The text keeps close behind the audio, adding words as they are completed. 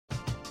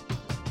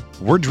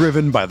We're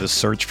driven by the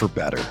search for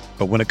better.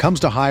 But when it comes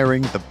to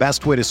hiring, the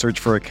best way to search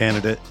for a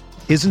candidate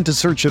isn't to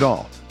search at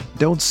all.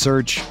 Don't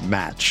search,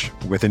 match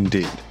with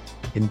Indeed.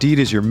 Indeed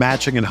is your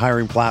matching and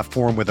hiring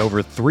platform with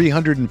over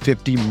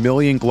 350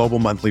 million global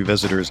monthly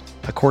visitors,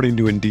 according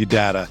to Indeed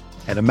data,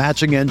 and a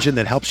matching engine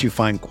that helps you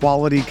find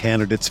quality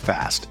candidates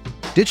fast.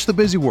 Ditch the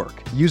busy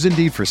work. Use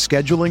Indeed for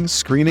scheduling,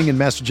 screening, and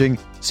messaging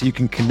so you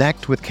can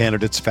connect with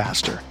candidates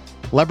faster.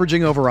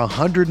 Leveraging over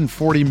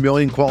 140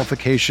 million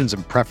qualifications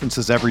and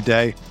preferences every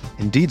day,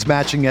 Indeed's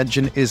matching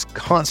engine is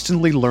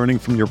constantly learning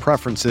from your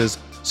preferences,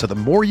 so the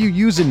more you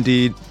use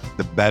Indeed,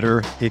 the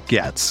better it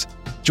gets.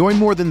 Join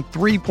more than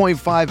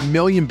 3.5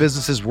 million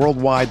businesses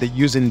worldwide that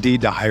use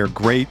Indeed to hire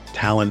great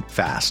talent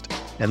fast.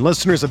 And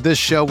listeners of this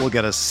show will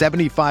get a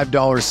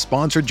 $75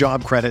 sponsored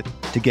job credit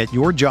to get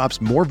your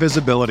jobs more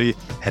visibility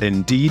at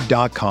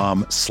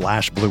Indeed.com/Blue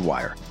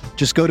Wire.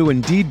 Just go to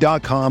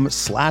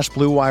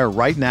Indeed.com/Blue Wire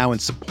right now and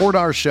support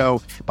our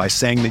show by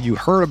saying that you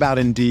heard about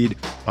Indeed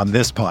on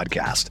this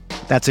podcast.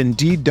 That's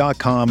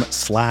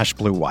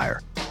Indeed.com/Blue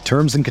Wire.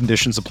 Terms and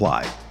conditions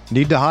apply.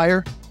 Need to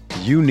hire?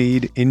 You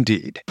need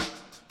Indeed.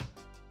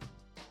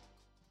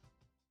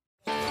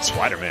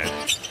 Spider-Man,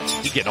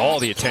 he's getting all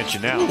the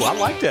attention now. Ooh, I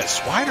like that,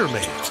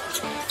 Spider-Man.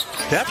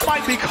 That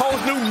might be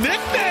Cole's new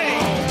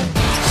nickname.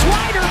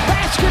 Swider,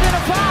 basket and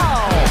a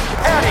foul.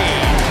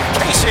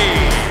 Eddie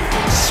Casey.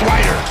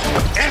 Swider,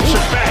 answer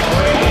back.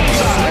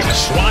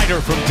 Swider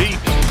from deep,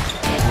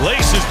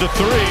 laces the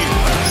three.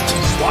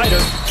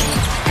 Swider,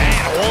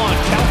 and one,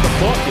 count the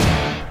bucket.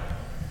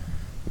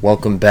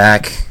 Welcome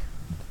back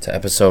to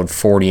episode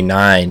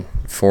 49,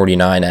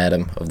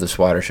 Adam, of the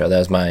Swider Show. That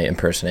was my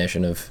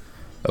impersonation of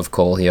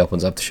Cole. He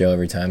opens up the show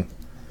every time,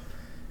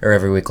 or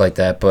every week like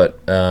that. But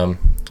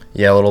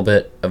yeah, a little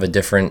bit of a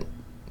different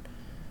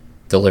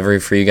delivery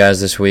for you guys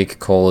this week.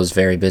 Cole is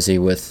very busy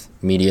with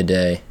media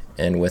day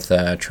and with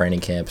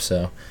training camp,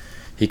 so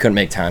he couldn't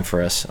make time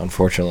for us,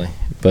 unfortunately.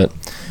 But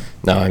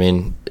no, I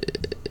mean,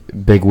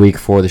 big week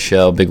for the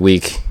show, big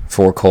week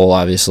for Cole.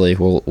 Obviously,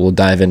 we'll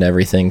dive into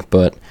everything,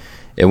 but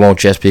it won't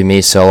just be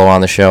me solo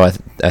on the show.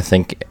 I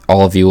think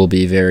all of you will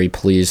be very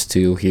pleased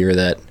to hear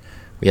that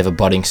we have a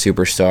budding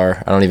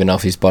superstar. I don't even know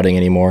if he's budding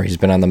anymore. He's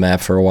been on the map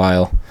for a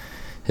while.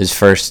 His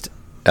first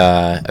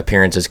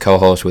appearance as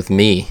co-host with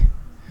me.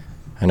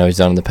 I know he's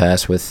done in the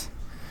past with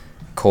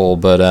Cole,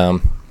 but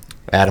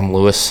Adam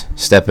Lewis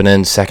stepping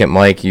in, second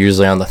mic,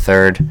 usually on the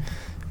third.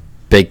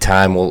 Big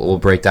time. We'll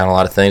break down a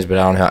lot of things, but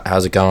Alan,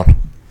 how's it going?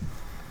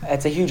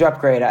 It's a huge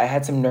upgrade. I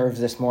had some nerves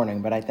this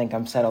morning, but I think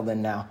I'm settled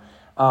in now.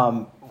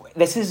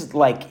 This is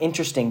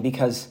interesting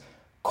because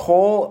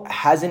Cole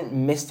hasn't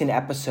missed an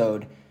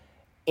episode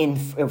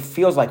it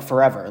feels like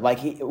forever.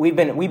 We've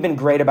been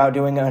great about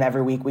doing it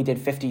every week. We did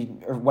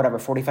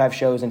 45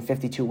 shows in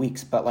 52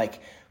 weeks, but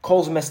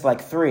Cole's missed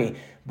 3.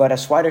 But a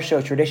Swider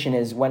Show tradition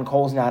is when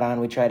Cole's not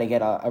on, we try to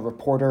get a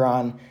reporter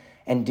on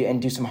and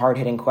do some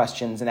hard-hitting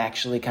questions and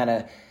actually kind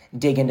of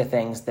dig into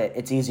things that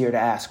it's easier to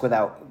ask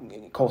without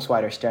Cole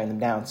Swider staring them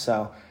down.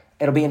 So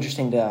it'll be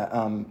interesting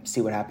to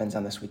see what happens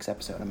on this week's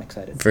episode. I'm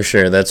excited. For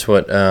sure. That's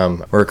what we're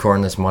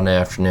recording this Monday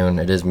afternoon.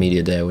 It is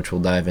Media Day, which we'll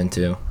dive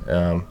into.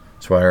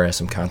 Swider has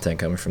some content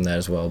coming from that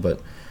as well.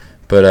 But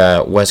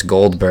Wes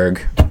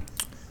Goldberg,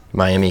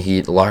 Miami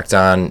Heat, Locked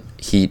On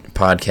Heat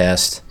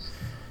podcast.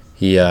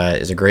 He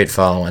is a great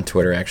follow on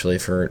Twitter, actually,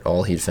 for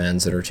all Heat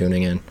fans that are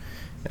tuning in.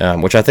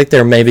 Which I think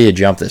there may be a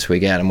jump this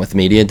week, Adam, with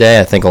Media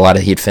Day. I think a lot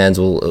of Heat fans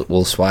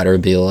will Swider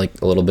be a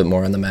little bit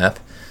more on the map.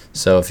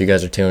 So if you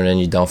guys are tuning in,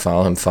 you don't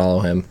follow him,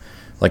 follow him.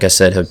 Like I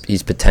said,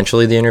 he's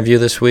potentially the interview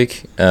this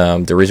week.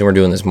 The reason we're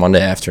doing this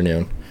Monday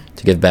afternoon,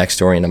 to give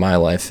backstory into my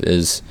life,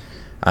 is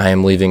I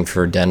am leaving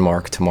for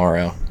Denmark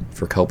tomorrow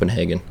for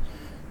Copenhagen.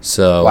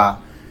 So, wow.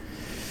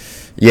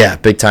 Yeah,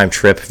 big time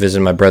trip,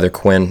 visiting my brother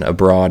Quinn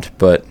abroad,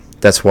 but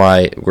that's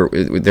why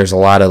there's a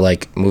lot of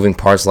moving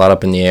parts, a lot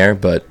up in the air,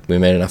 but we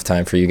made enough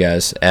time for you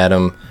guys.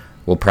 Adam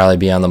will probably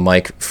be on the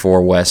mic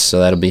for Wes, so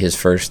that'll be his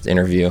first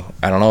interview.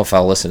 I don't know if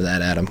I'll listen to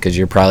that, Adam, because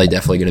you're probably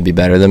definitely going to be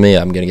better than me.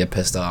 I'm going to get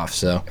pissed off.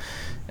 So,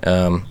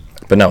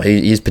 but no,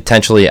 he's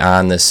potentially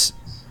on this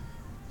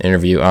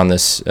interview, on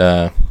this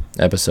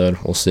episode.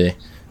 We'll see,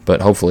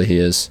 but hopefully he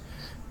is.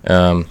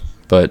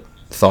 But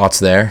thoughts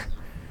there?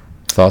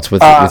 Thoughts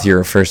with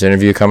your first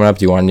interview coming up?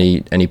 Do you want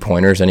any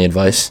pointers, any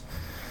advice?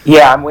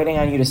 Yeah, I'm waiting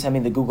on you to send me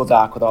the Google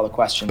Doc with all the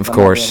questions. Of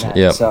course,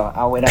 yeah. So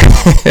I'll wait on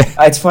that.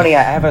 It's funny,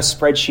 I have a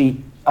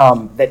spreadsheet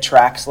that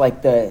tracks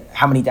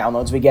how many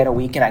downloads we get a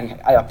week, and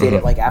I update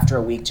it after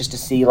a week just to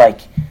see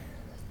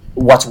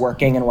what's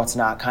working and what's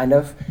not, kind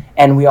of.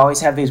 And we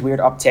always have these weird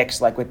upticks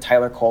with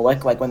Tyler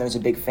Kolek, when there's a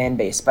big fan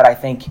base. But I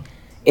think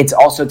it's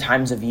also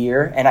times of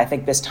year, and I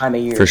think this time of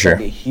year is going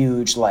to be a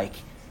huge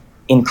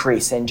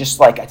increase in just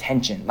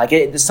attention.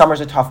 The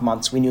summer's a tough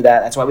month. We knew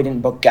that. That's why we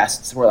didn't book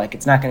guests. We're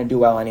it's not going to do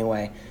well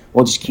anyway.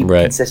 We'll just keep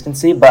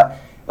consistency. But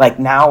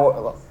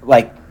now,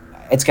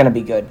 it's going to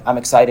be good. I'm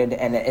excited,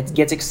 and it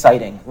gets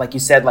exciting. Like you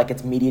said,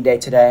 it's media day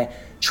today.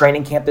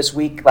 Training camp this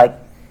week.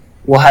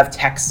 we'll have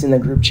texts in the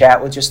group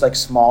chat with just like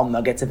small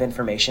nuggets of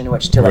information,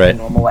 which to like a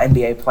normal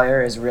NBA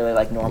player is really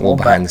like normal.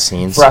 Behind the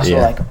scenes. For us,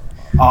 we're like,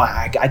 oh,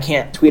 I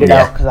can't tweet it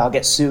out because I'll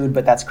get sued,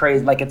 but that's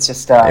crazy. Like, it's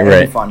just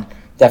it'll be fun.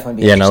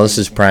 Definitely be Yeah, no, this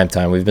is prime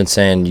time. We've been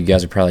saying you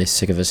guys are probably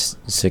sick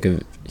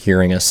of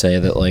hearing us say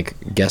that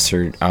like guests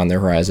are on the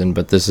horizon,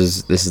 but this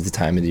is the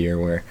time of the year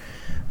where,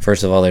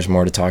 first of all, there's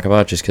more to talk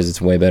about just because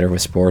it's way better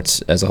with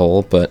sports as a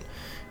whole, but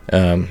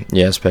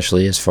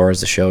especially as far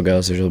as the show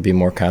goes, there'll be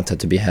more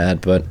content to be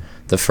had. But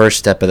the first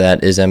step of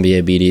that is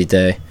NBA BD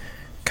Day.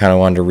 Kind of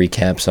wanted to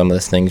recap some of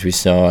the things we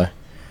saw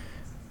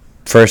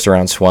first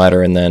around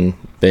Swider and then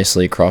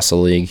basically across the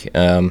league.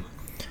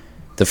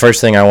 The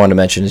first thing I wanted to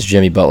mention is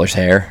Jimmy Butler's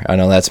hair. I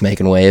know that's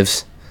making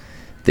waves.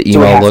 The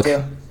emo look.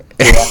 I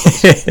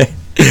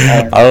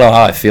don't know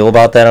how I feel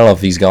about that. I don't know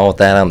if he's going with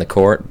that on the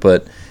court,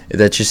 but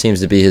that just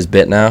seems to be his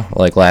bit now.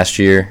 Like last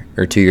year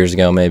or 2 years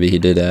ago, maybe he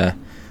did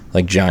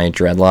like giant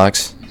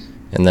dreadlocks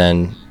and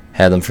then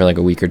had them for like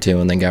a week or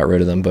two and then got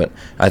rid of them. But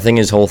I think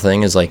his whole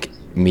thing is like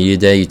media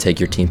day, you take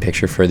your team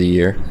picture for the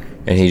year,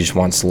 and he just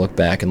wants to look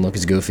back and look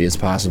as goofy as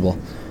possible.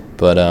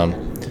 But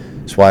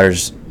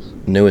Swider's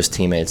newest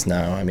teammates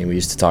now, I mean, we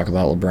used to talk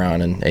about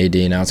LeBron and AD,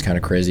 now it's kind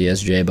of crazy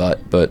as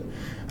J-Butt, but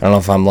I don't know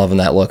if I'm loving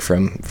that look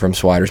from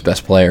Swider's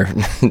best player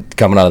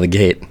coming out of the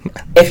gate.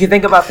 If you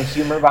think about the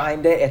humor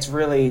behind it,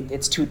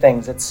 it's two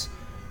things. It's,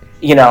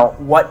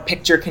 what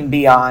picture can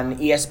be on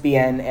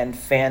ESPN and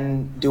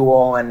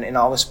FanDuel and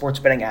all the sports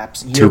betting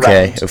apps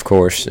year-round. Of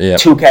course, yeah.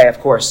 2K, of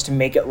course, to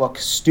make it look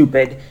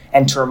stupid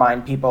and to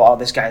remind people, oh,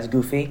 this guy's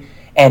goofy.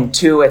 And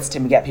two, it's to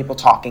get people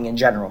talking in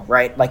general,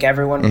 right? Like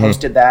everyone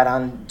posted that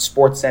on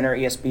SportsCenter,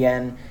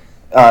 ESPN.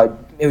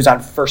 It was on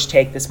First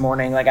Take this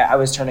morning. Like I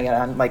was turning it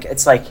on. Like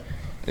it's like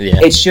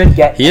it should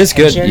get. He is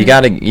good. You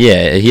gotta.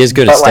 Yeah, he is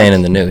good at staying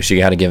in the news. You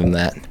got to give him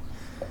that.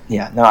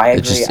 Yeah, no, I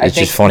agree. It's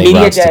just funny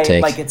media routes day, to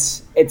take. Like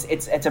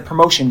it's a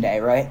promotion day,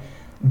 right?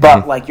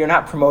 But like you're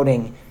not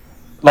promoting.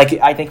 Like,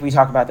 I think we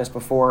talked about this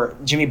before.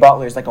 Jimmy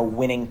Butler is like a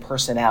winning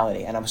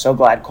personality, and I'm so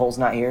glad Cole's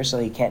not here, so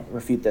he can't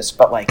refute this.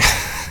 But, like,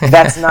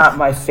 that's not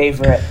my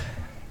favorite.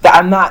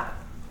 I'm not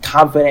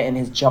confident in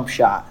his jump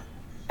shot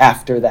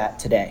after that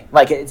today.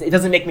 Like, it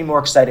doesn't make me more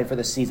excited for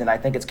the season. I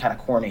think it's kind of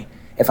corny,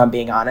 if I'm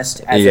being honest,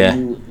 as a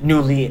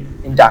newly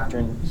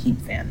indoctrinated Heat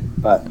fan.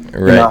 But,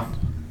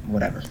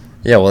 whatever.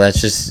 Yeah, well,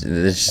 that's just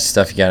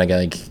stuff you gotta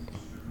like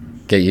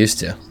get used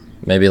to.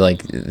 Maybe,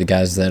 like, the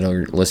guys that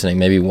are listening,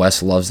 maybe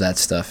Wes loves that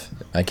stuff.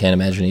 I can't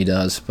imagine he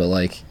does, but,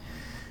 like,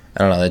 I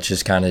don't know. That's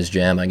just kind of his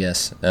jam, I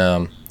guess.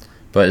 But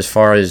as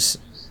far as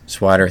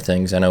Swider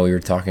things, I know we were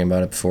talking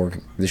about it before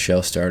the show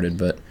started,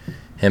 but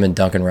him and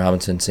Duncan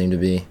Robinson seem to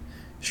be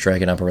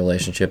striking up a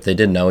relationship. They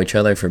did know each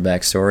other for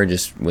backstory,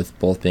 just with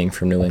both being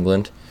from New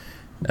England.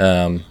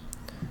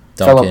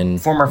 Duncan,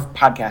 former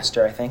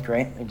podcaster, I think,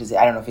 right? I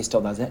don't know if he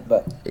still does it,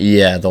 but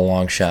yeah, the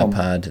Long Shot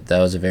Pod. That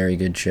was a very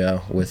good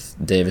show with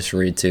Davis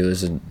Reed too,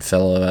 as a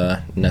fellow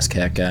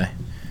NESCAC guy,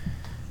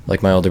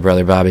 like my older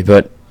brother Bobby.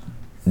 But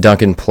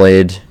Duncan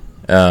played,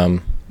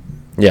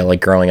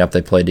 like growing up,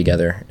 they played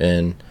together,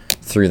 and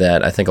through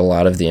that, I think a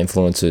lot of the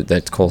influence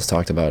that Cole's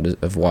talked about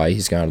of why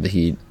he's gone to the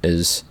Heat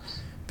is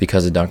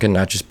because of Duncan,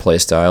 not just play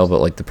style, but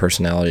like the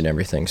personality and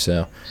everything.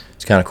 So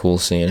it's kind of cool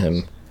seeing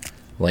him.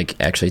 Like,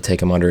 actually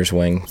take him under his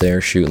wing. They're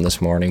shooting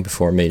this morning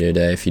before media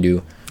day. If you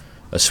do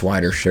a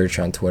Swider search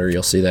on Twitter,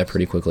 you'll see that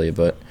pretty quickly.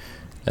 But,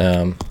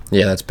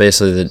 that's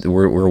basically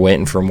we're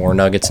waiting for more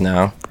nuggets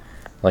now,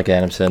 like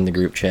Adam said in the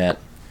group chat.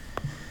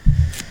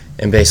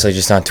 And basically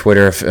just on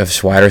Twitter of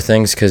Swider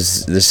things,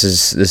 because this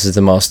is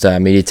the most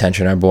media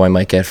attention our boy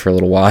might get for a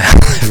little while,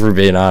 if we're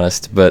being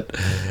honest. But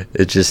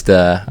it's just,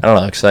 I don't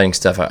know, exciting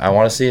stuff. I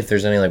want to see if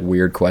there's any, like,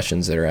 weird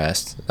questions that are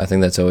asked. I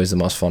think that's always the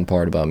most fun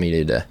part about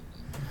media day.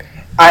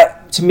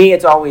 To me,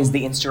 it's always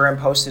the Instagram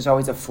post. There's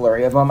always a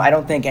flurry of them. I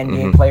don't think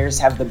NBA players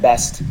have the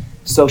best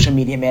social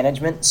media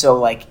management. So,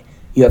 like,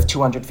 you have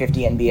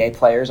 250 NBA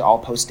players all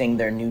posting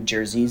their new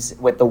jerseys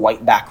with the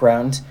white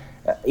background,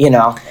 and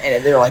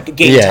they're like,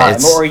 game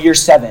time or year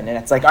 7. And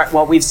it's like, all right,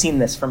 well, we've seen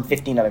this from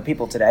 15 other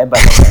people today, but,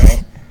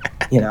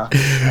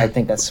 I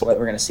think that's what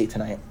we're going to see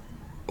tonight.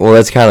 Well,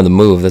 that's kind of the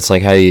move. That's,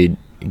 like, how you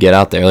get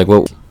out there. Like,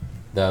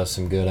 that was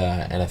some good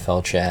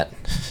NFL chat.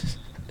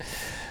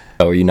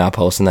 Are you not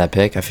posting that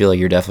pic? I feel like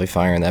you're definitely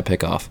firing that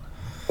pic off.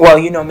 Well,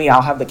 you know me,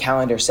 I'll have the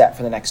calendar set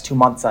for the next 2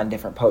 months on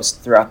different posts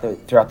throughout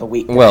the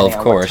week. Well, of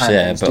course,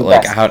 yeah, but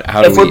like, how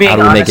do we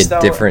make it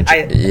different?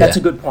 That's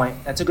a good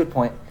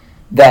point.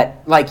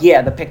 That, like,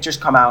 the pictures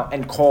come out,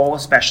 and Cole,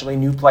 especially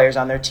new players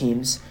on their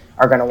teams,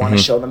 are going to want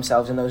to show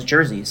themselves in those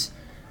jerseys.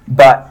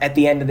 But at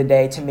the end of the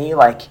day, to me,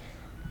 like,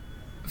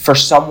 for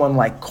someone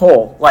like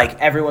Cole, like,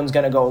 everyone's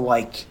going to go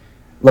like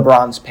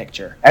LeBron's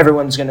picture.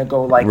 Everyone's going to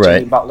go like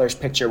Jimmy Butler's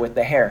picture with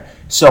the hair.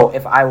 So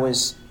if I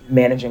was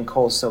managing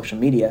Cole's social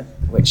media,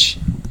 which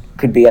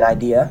could be an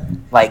idea,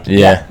 like,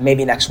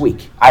 maybe next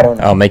week. I don't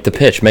know. Oh, make the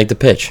pitch.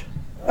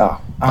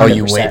 Oh,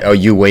 100%.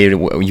 You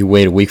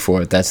wait a week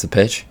for it. That's the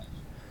pitch?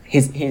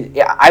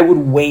 I would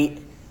wait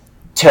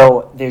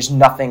till there's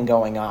nothing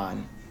going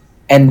on.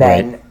 And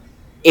then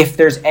if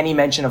there's any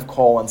mention of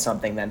Cole in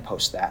something, then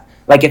post that.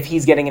 Like if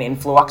he's getting an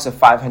influx of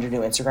 500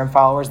 new Instagram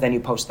followers, then you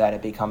post that.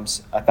 It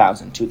becomes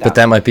 1,000, 2,000. But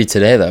that might be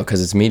today though,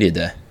 because it's media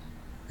day.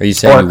 Are you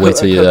saying you wait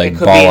till you like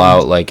ball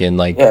out like in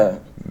like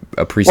a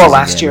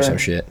preseason game or some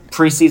shit?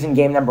 Preseason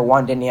game number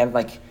 1, didn't he have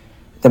like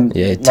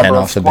the 10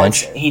 off the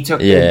bench? He took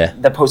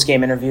the post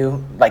game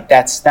interview. Like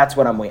that's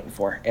what I'm waiting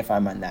for if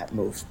I'm on that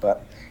move.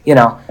 But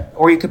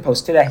or you could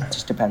post today. It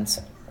just depends.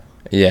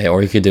 Yeah,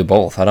 or you could do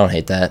both. I don't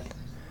hate that.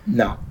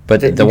 No.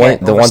 But the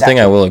one thing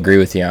I will agree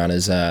with you on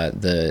is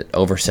the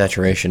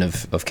oversaturation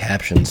of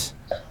captions.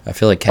 I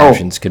feel like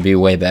captions could be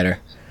way better.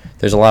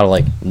 There's a lot of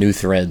like new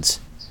threads,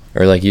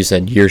 or like you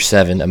said, year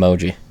 7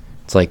 emoji.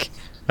 It's like,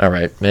 all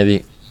right,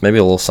 maybe a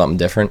little something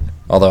different.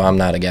 Although I'm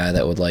not a guy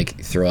that would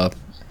like throw up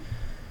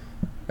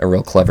a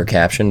real clever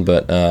caption,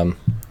 but I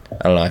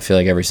don't know. I feel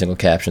like every single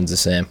caption's the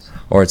same,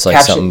 or it's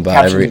like something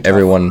about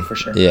everyone. For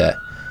sure. Yeah,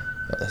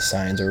 the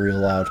signs are real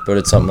loud, but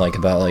it's something like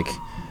about like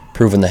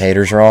proving the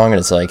haters wrong, and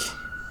it's like,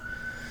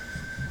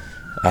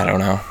 I don't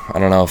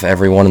know if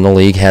everyone in the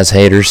league has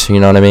haters. You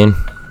know what I mean?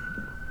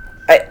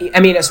 I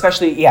mean,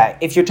 especially,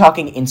 if you're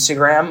talking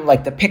Instagram,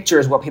 like the picture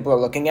is what people are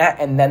looking at,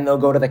 and then they'll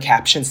go to the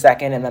caption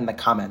second and then the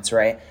comments,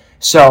 right?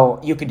 So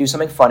you could do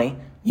something funny.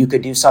 You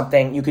could do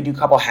a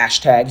couple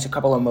hashtags, a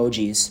couple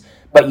emojis,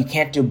 but you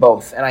can't do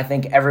both. And I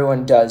think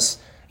everyone does,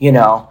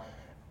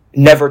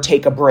 never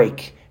take a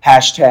break,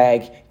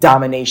 hashtag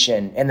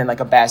domination, and then like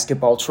a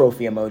basketball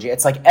trophy emoji.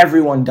 It's like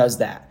everyone does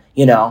that,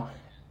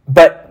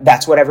 but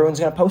that's what everyone's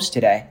going to post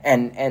today.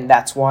 And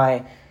that's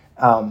why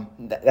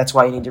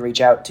you need to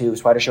reach out to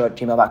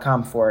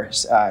swidershow@gmail.com for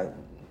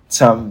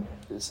some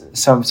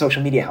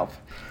social media help.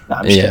 No,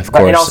 I'm just kidding. Of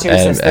course. But in all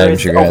seriousness, there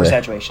is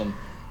oversaturation.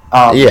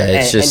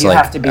 It's just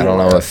like, I don't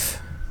know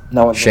if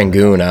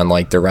Şengün on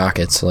like the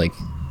Rockets, like,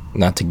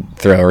 not to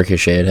throw a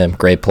ricochet at him,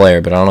 great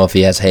player, but I don't know if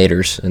he has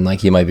haters, and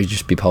like he might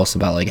just be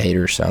posting about like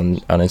haters on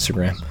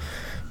Instagram.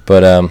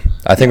 But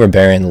I think we're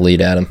burying the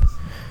lead, Adam.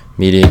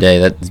 Media day,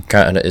 that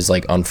kind of is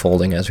like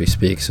unfolding as we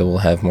speak, so we'll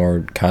have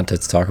more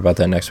content to talk about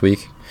that next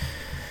week.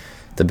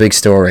 The big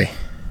story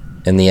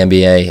in the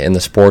NBA, in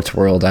the sports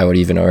world, I would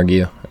even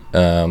argue,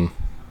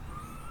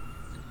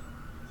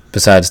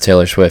 besides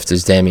Taylor Swift,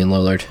 is Damian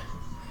Lillard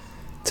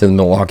to the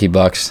Milwaukee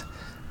Bucks.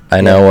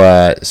 I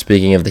know,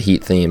 speaking of the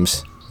Heat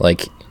themes,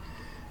 like,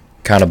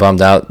 kind of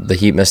bummed out the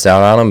Heat missed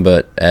out on him,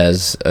 but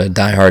as a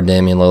diehard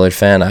Damian Lillard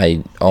fan,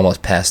 I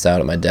almost passed out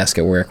at my desk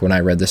at work when I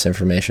read this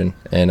information.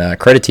 And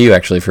credit to you,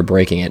 actually, for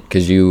breaking it,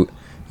 because you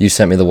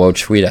sent me the Woj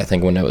tweet, I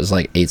think, when it was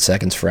like 8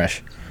 seconds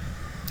fresh.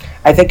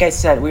 I think I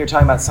said we were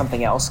talking about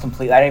something else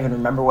completely. I don't even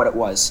remember what it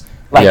was.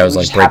 Like, it was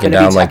like breaking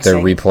down like the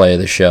replay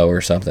of the show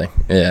or something.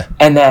 Yeah.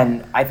 And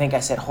then I think I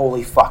said,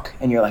 "Holy fuck!"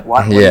 And you're like,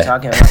 "What? What are you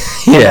talking about?"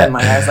 And then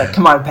I was like,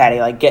 "Come on, Patty,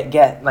 like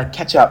get like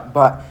catch up."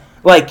 But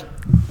like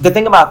the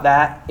thing about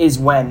that is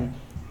when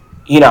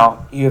you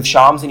have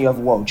Shams and you have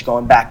Woj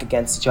going back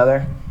against each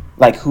other,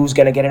 like who's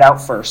gonna get it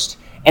out first?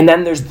 And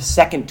then there's the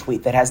second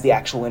tweet that has the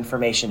actual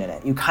information in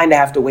it. You kind of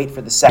have to wait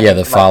for the second.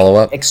 The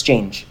follow-up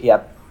exchange.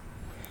 Yep.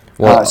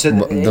 Well,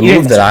 the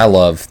move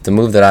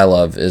that I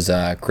love is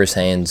Chris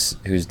Haynes,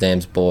 who's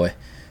Dame's boy,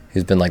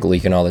 who's been like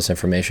leaking all this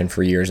information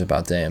for years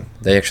about Dame.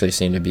 They actually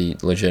seem to be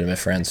legitimate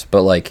friends.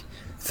 But like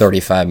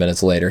 35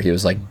 minutes later, he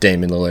was like,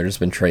 Damian Lillard has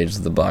been traded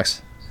to the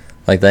Bucks.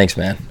 Like, thanks,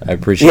 man. I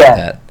appreciate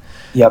that.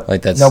 Yep.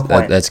 Like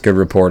that's good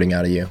reporting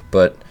out of you.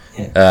 But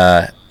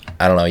I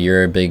don't know.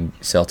 You're a big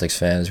Celtics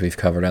fan, as we've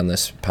covered on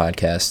this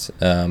podcast.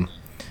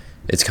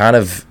 It's kind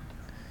of,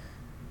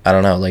 I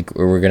don't know. Like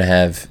we're gonna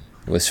have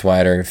with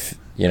Swider.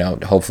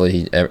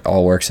 Hopefully it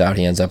all works out.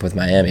 He ends up with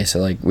Miami, so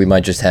like we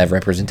might just have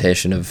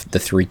representation of the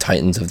 3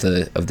 Titans of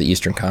the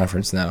Eastern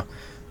Conference now.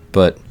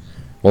 But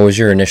what was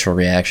your initial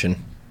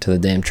reaction to the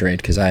Dame trade?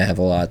 Because I have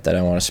a lot that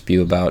I want to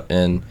spew about,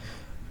 and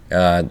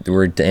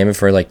we're aiming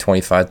for like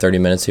 25-30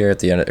 minutes here at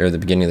the end or the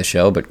beginning of the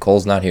show. But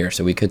Cole's not here,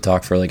 so we could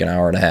talk for like an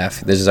hour and a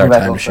half. This is our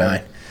time to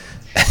shine.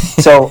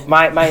 So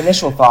my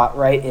initial thought,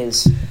 right,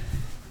 is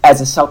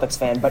as a Celtics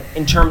fan, but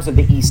in terms of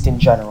the East in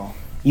general.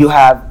 You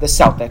have the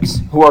Celtics,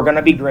 who are going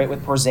to be great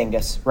with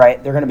Porzingis,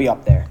 right? They're going to be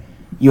up there.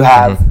 You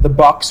have the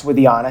Bucks with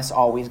Giannis,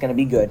 always going to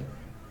be good.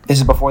 This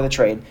is before the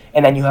trade.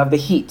 And then you have the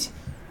Heat.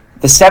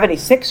 The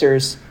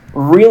 76ers,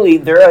 really,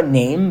 they're a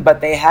name, but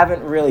they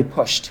haven't really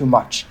pushed too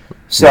much.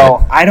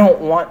 So I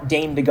don't want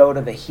Dame to go to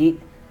the Heat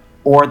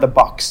or the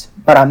Bucks.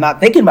 But I'm not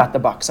thinking about the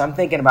Bucks. I'm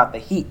thinking about the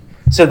Heat.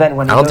 So then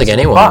when he goes to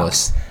the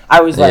Bucks,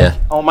 I was like,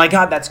 oh my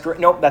God, that's great.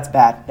 Nope, that's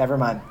bad. Never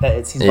mind.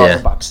 He's going to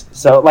the Bucks.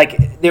 So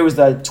like there was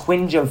a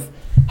twinge of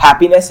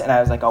happiness, and I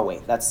was like, oh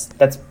wait, that's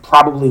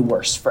probably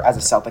worse as a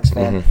Celtics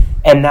fan.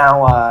 And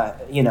now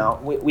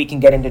we can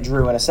get into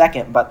Drew in a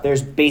second, but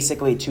there's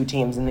basically 2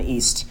 teams in the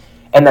East,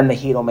 and then the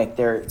Heat will make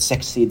their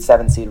 6 seed,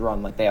 7 seed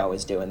run like they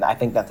always do, and I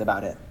think that's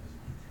about it.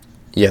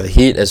 Yeah, the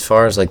Heat, as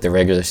far as like the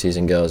regular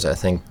season goes, I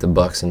think the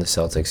Bucks and the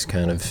Celtics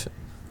kind of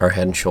are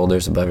head and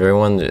shoulders above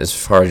everyone as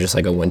far as just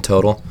like a win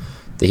total.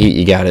 The Heat,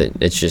 you got it.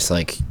 It's just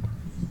like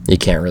you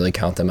can't really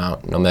count them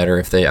out. No matter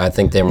if I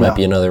think there might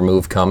be another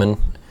move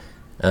coming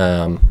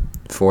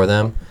for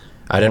them.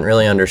 I didn't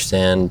really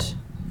understand.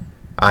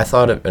 I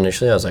thought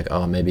initially I was like,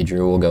 oh, maybe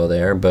Drew will go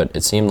there, but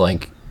it seemed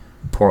like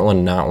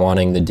Portland not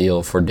wanting the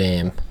deal for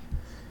Dame.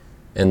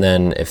 And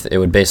then if it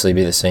would basically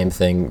be the same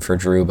thing for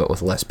Drew, but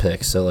with less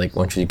picks. So, like,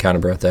 once you kind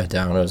of broke that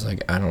down, I was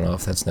like, I don't know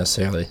if that's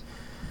necessarily.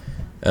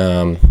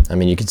 I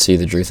mean, you could see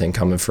the Drew thing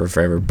coming for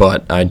forever,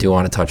 but I do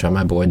want to touch on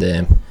my boy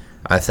Dame.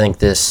 I think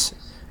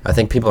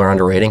people are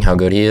underrating how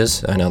good he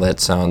is. I know that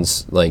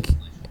sounds like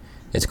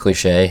it's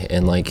cliche,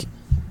 and like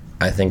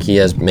I think he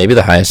has maybe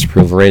the highest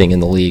approval rating in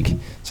the league.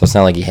 So it's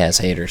not like he has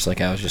haters,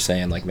 like I was just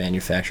saying, like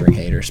manufacturing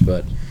haters,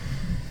 but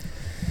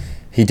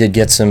he did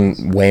get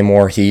some way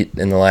more heat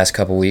in the last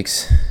couple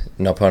weeks,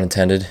 no pun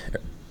intended,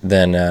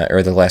 than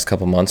or the last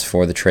couple months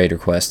for the trade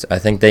request. I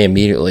think they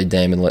immediately,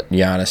 Dame and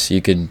Giannis,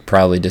 you could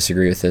probably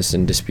disagree with this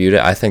and dispute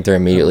it. I think they're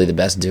immediately the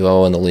best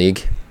duo in the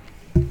league.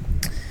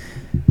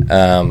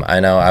 I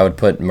know I would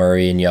put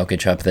Murray and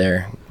Jokic up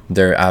there.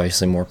 They're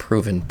obviously more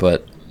proven,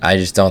 but I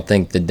just don't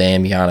think the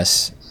Dame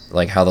Giannis,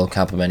 like how they'll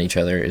complement each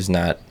other, is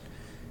not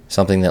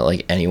something that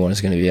like anyone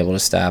is going to be able to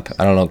stop.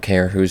 I don't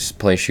care who's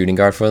plays shooting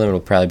guard for them. It'll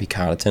probably be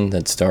Connaughton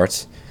that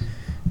starts.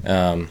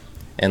 And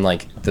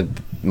like the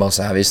most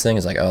obvious thing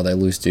is like, oh, they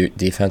lose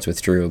defense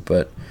with Drew,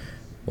 but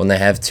when they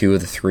have two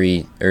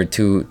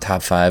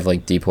top five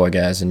like depoy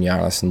guys in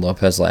Giannis and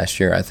Lopez last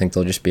year, I think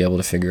they'll just be able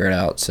to figure it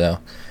out. So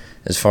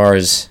as far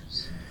as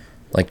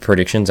like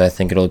predictions, I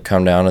think it'll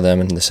come down to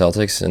them and the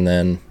Celtics, and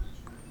then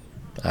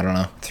I don't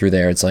know, through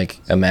there it's like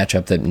a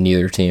matchup that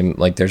neither team,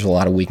 like there's a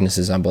lot of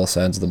weaknesses on both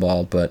sides of the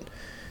ball, but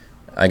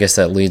I guess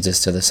that leads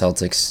us to the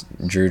Celtics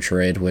Drew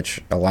trade,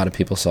 which a lot of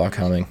people saw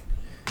coming.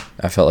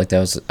 I felt like that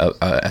was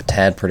a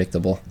tad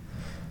predictable,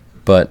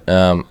 but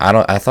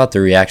I thought the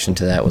reaction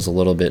to that was a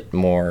little bit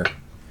more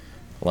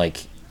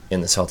like in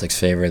the Celtics'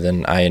 favor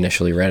than I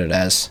initially read it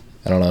as.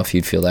 I don't know if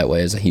you'd feel that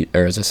way as a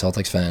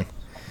Celtics fan.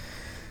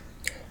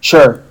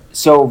 Sure.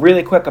 So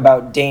really quick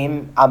about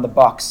Dame on the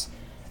Bucks.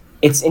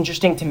 It's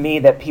interesting to me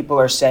that people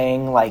are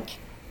saying like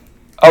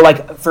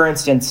for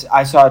instance,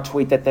 I saw a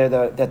tweet that they're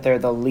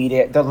the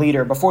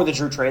leader before the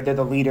Drew trade. They're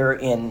the leader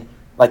in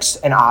like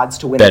an odds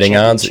to win betting a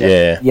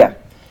championship. odds. Yeah.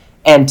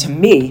 And to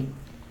me,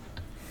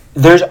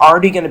 there's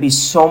already going to be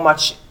so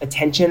much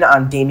attention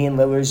on Damian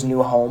Lillard's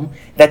new home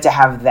that to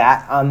have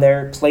that on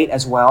their plate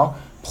as well.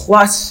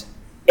 Plus,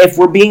 if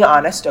we're being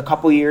honest, a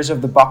couple years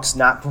of the Bucks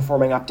not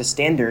performing up to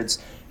standards,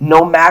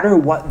 no matter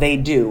what they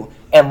do,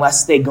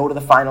 unless they go to the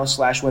finals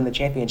 / win the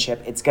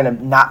championship, it's going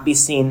to not be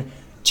seen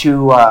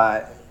too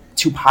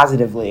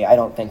positively, I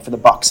don't think, for the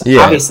Bucks.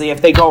 Yeah. Obviously,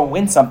 if they go and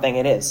win something,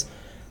 it is.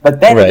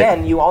 But then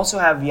again, you also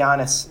have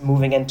Giannis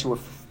moving into a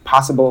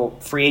possible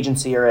free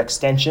agency or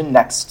extension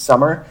next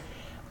summer.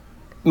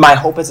 My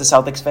hope as a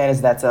Celtics fan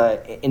is that's an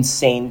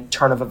insane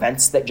turn of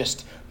events that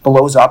just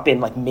blows up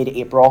in like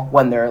mid-April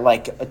when they're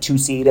like a 2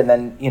 seed, and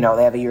then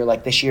they have a year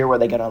like this year where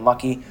they get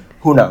unlucky.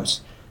 Who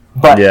knows?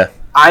 But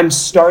I'm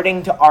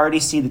starting to already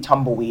see the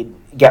tumbleweed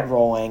get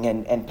rolling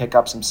and pick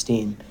up some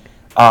steam.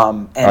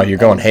 You're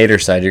going hater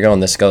side. You're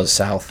going this goes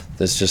south.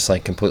 This just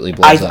like completely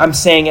blows up. I'm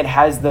saying it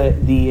has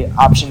the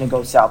option to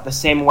go south the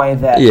same way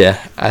that.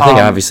 Yeah, I think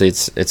obviously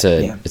it's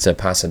a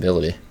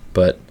possibility,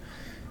 but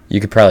you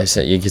could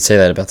say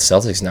that about the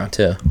Celtics now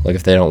too. Like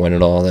if they don't win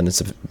it all, then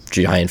it's a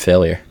giant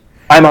failure.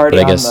 I'm already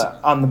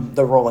on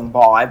the rolling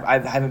ball. I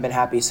haven't been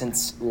happy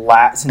since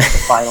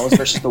the finals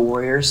versus the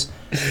Warriors.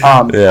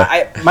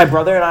 My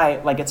brother and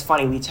I, like, it's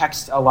funny, we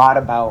text a lot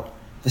about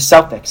the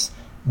Celtics,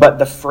 but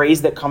the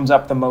phrase that comes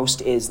up the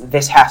most is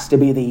this has to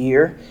be the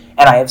year,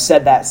 and I have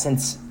said that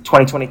since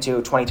 2022,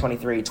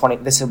 2023,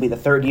 this will be the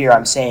third year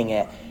I'm saying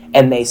it,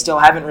 and they still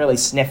haven't really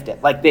sniffed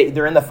it. Like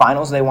they're in the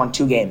finals, they won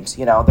 2 games.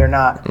 They're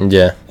not.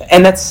 Yeah.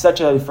 And that's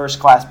such a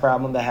first world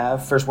problem to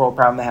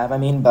have. I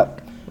mean, but.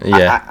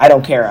 Yeah. I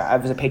don't care. I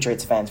was a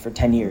Patriots fan for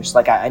 10 years.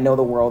 Like, I know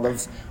the world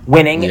of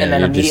winning and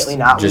then immediately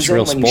not losing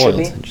when you should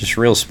be. Just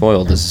real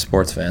spoiled as a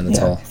sports fan. That's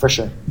all. For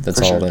sure.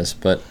 That's all it is.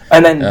 But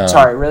and then,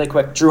 really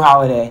quick, Drew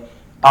Holiday.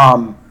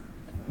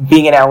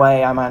 Being in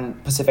LA, I'm on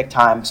Pacific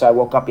time, so I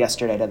woke up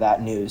yesterday to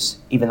that news,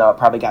 even though it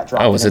probably got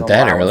dropped. Oh, was it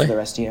that early? For the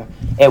rest of you.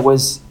 It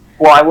was.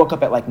 Well, I woke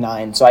up at like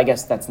 9, so I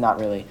guess that's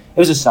not really. It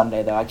was a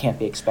Sunday though. I can't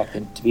be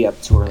expected to be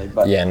up too early.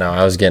 But yeah, no,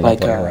 I was getting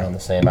up around the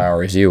same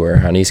hour as you were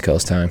on East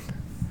Coast time.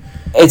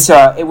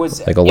 It was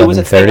like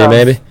 11:30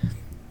 maybe.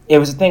 It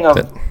was a thing of,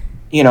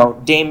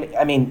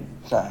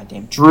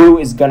 Dame. Drew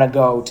is gonna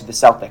go to the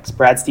Celtics.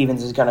 Brad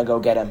Stevens is gonna go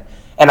get him,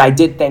 and I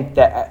did think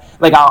that.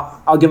 Like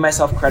I'll give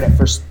myself credit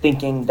for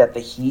thinking that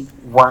the Heat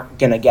weren't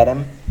gonna get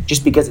him,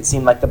 just because it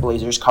seemed like the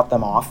Blazers cut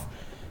them off.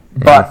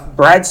 But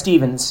Brad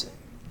Stevens,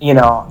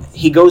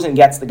 he goes and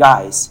gets the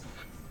guys.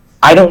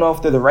 I don't know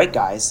if they're the right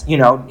guys.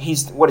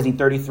 He's,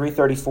 33,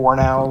 34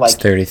 now? Like,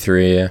 it's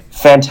 33, yeah.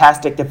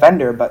 Fantastic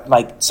defender,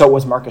 but, so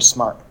was Marcus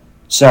Smart.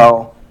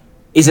 So,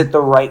 is it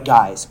the right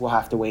guys? We'll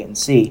have to wait and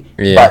see.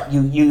 Yeah. But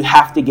you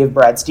have to give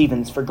Brad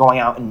Stevens for going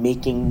out and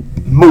making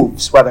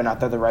moves, whether or not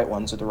they're the right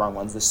ones or the wrong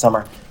ones this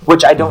summer,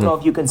 which I don't know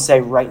if you can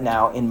say right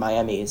now in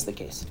Miami is the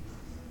case.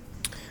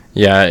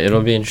 Yeah,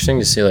 it'll be interesting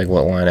to see,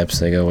 what lineups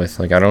they go with.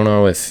 I don't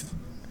know if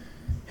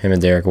him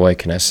and Derek White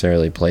can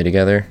necessarily play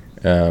together.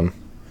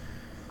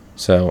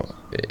 So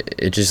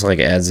it just like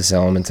adds this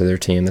element to their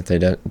team that they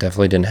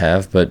definitely didn't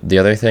have. But the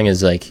other thing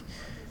is like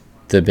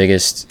the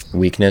biggest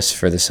weakness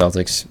for the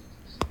Celtics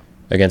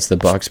against the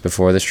Bucks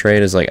before this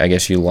trade is like I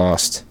guess you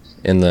lost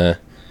in the.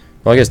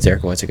 Well, I guess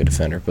Derek White's a good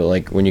defender, but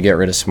like when you get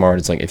rid of Smart,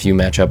 it's like if you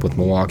match up with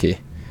Milwaukee,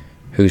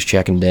 who's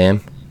checking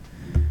Dame?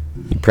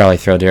 You'd probably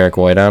throw Derek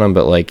White on him,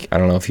 but like I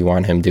don't know if you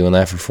want him doing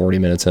that for 40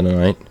 minutes in a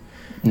night.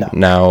 No.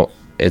 Now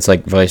it's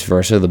like vice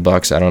versa. The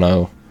Bucks, I don't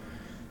know,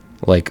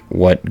 like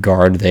what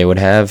guard they would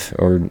have,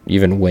 or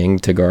even wing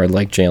to guard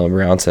like Jaylen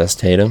Brown,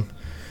 Tatum.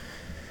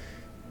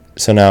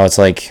 So now it's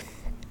like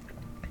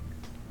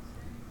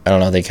I don't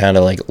know. They kind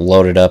of like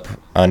loaded up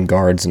on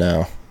guards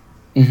now.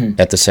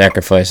 At the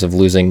sacrifice of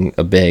losing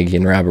a big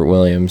in Robert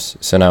Williams.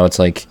 So now it's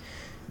like,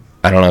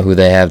 I don't know who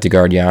they have to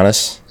guard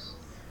Giannis.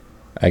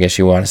 I guess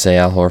you want to say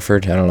Al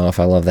Horford. I don't know if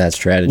I love that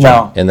strategy.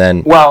 No. And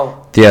then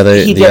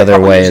the the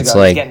other way, it's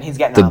like he's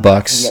getting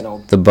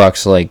the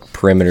Bucks like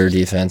perimeter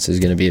defense is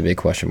going to be a big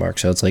question mark.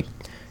 So it's like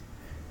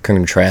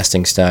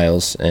contrasting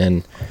styles.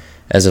 And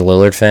as a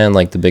Lillard fan,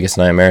 like the biggest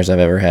nightmares I've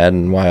ever had,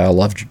 and why I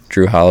love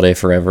Drew Holiday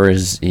forever,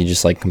 is he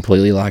just like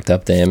completely locked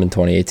up Dame in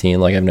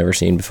 2018 like I've never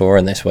seen before,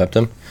 and they swept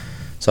him.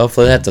 So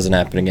hopefully that doesn't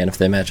happen again if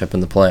they match up in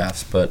the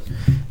playoffs. But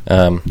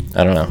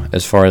I don't know.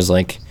 As far as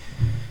like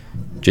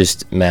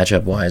just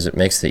matchup wise, it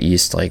makes the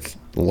East like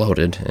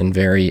loaded and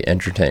very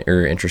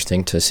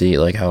interesting to see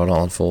like how it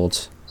all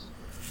unfolds.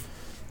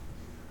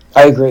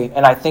 I agree,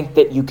 and I think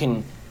that you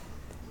can,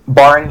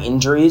 barring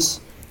injuries,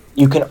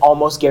 you can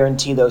almost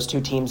guarantee those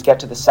two teams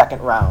get to the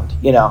second round.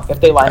 You know, if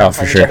they line up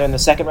on each other in the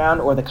second round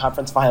or the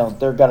conference finals,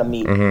 they're gonna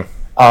meet.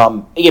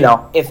 You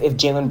know, if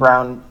Jaylen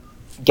Brown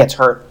gets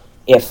hurt,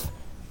 if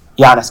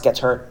Giannis gets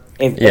hurt.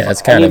 If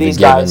it's kind of a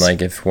given. Guys,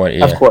 like if what,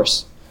 of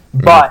course.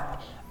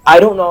 But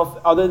I don't know if,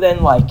 other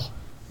than like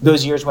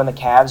those years when the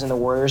Cavs and the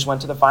Warriors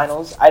went to the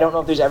finals, I don't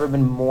know if there's ever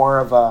been more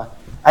of a,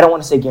 I don't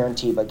want to say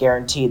guarantee, but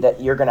guarantee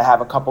that you're going to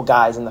have a couple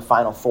guys in the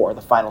Final Four,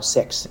 the Final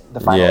Six, the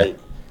Final Eight.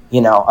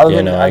 You know, other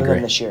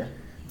than this year,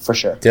 for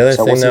sure. The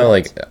other thing though,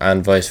 like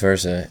on vice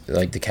versa,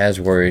 like the Cavs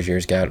Warriors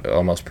years got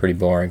almost pretty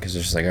boring because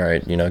it's just like, all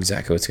right, you know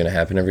exactly what's going to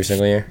happen every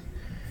single year.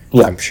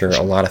 Yeah, I'm sure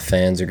a lot of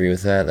fans agree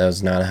with that. That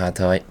was not a hot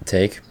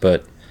take,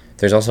 but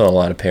there's also a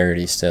lot of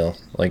parity still.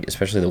 Like,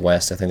 especially the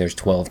West, I think there's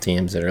 12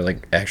 teams that are,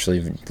 like,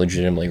 actually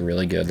legitimately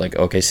really good. Like,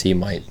 OKC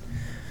might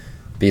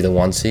be the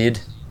 1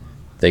 seed.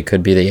 They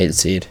could be the 8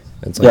 seed.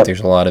 It's like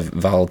there's a lot of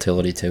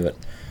volatility to it.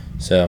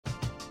 So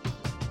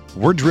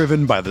we're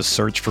driven by the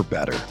search for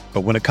better.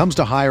 But when it comes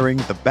to hiring,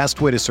 the best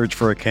way to search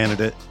for a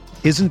candidate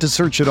isn't to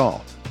search at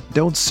all.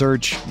 Don't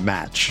search,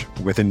 match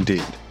with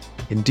Indeed.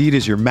 Indeed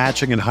is your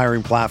matching and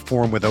hiring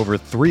platform with over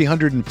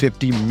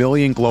 350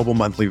 million global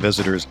monthly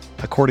visitors,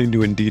 according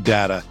to Indeed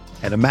data,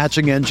 and a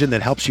matching engine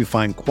that helps you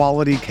find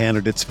quality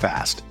candidates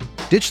fast.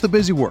 Ditch the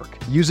busy work.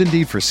 Use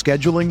Indeed for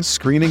scheduling,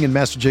 screening, and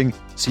messaging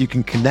so you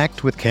can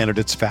connect with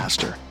candidates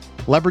faster.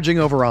 Leveraging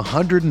over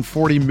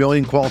 140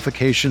 million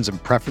qualifications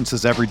and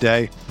preferences every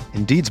day,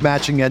 Indeed's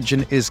matching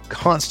engine is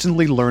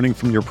constantly learning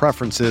from your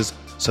preferences,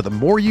 so the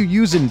more you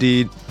use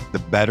Indeed, the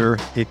better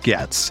it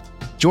gets.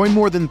 Join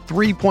more than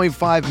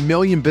 3.5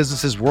 million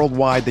businesses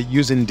worldwide that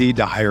use Indeed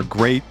to hire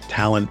great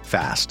talent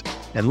fast.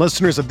 And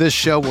listeners of this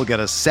show will get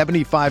a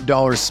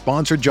 $75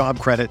 sponsored job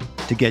credit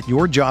to get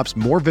your jobs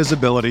more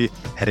visibility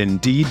at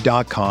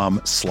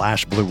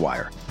Indeed.com/Blue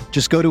Wire.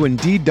 Just go to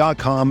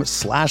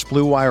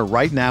Indeed.com/Blue Wire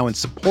right now and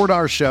support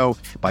our show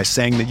by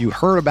saying that you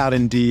heard about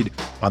Indeed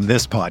on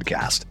this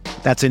podcast.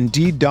 That's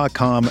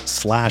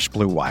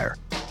Indeed.com/Blue Wire.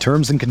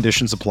 Terms and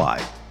conditions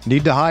apply.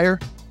 Need to hire?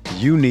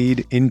 You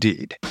need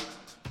Indeed.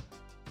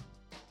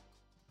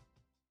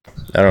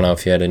 I don't know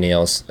if you had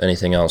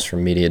anything else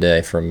from Media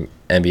Day from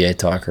NBA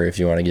Talk, or if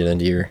you want to get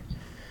into your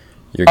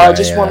guy,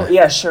 just one,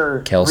 yeah, sure.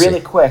 Kelsey. Really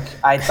quick,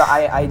 I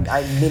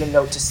made a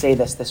note to say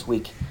this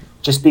week,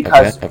 just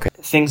because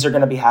things are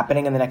going to be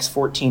happening in the next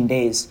 14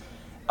 days.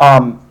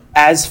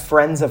 As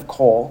friends of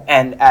Cole,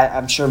 and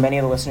I'm sure many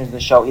of the listeners of the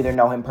show either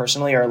know him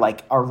personally or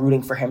like are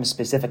rooting for him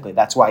specifically.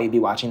 That's why you'd be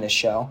watching this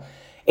show.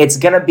 It's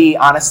going to be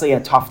honestly a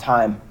tough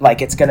time.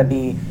 Like, it's going to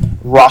be,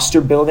 roster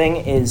building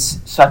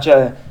is such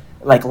a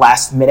like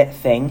last minute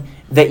thing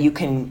that you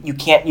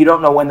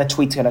don't know when the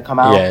tweet's going to come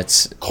out. Yeah,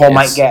 Cole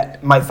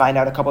might find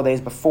out a couple days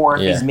before.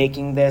 He's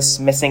making this,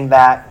 missing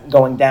that,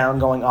 going down,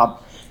 going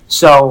up.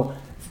 So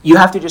you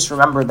have to just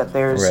remember that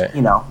there's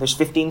there's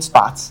 15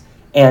 spots,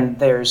 and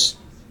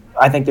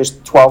I think there's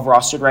 12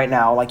 rostered right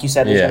now. Like you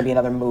said, there's going to be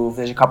another move.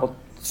 There's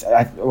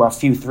a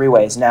few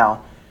three-ways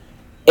now.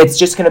 It's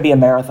just going to be a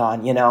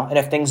marathon, and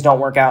if things don't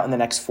work out in the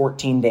next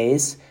 14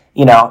 days,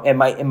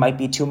 it might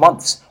be 2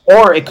 months,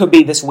 or it could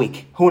be this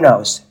week. Who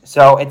knows?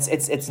 So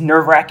it's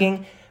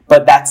nerve-wracking,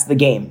 but that's the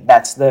game.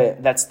 That's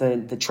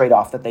the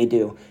trade-off that they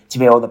do to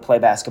be able to play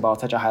basketball at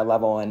such a high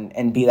level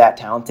and be that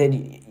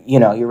talented.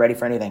 You're ready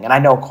for anything. And I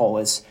know Cole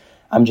is.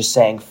 I'm just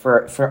saying,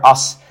 for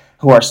us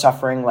who are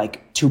suffering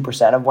like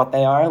 2% of what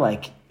they are,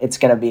 like it's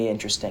going to be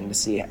interesting to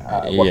see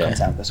what comes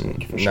out this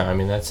week for sure. No, I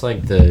mean, that's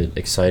like the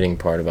exciting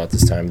part about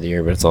this time of the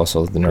year, but it's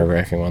also the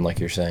nerve-wracking one, like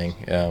you're saying.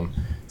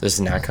 This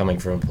is not coming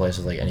from a place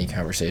of like any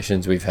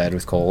conversations we've had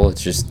with Cole.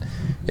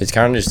 It's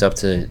kind of just up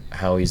to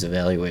how he's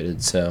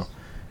evaluated. So,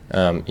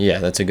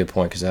 that's a good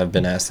point because I've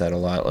been asked that a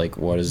lot. Like,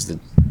 what is the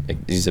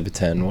Exhibit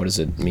 10? What does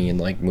it mean,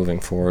 like, moving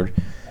forward?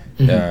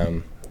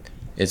 Mm-hmm.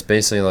 It's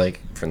basically like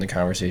from the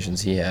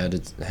conversations he's had,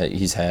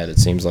 it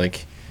seems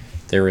like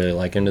they really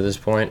like him to this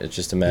point. It's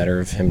just a matter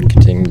of him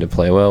continuing to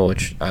play well,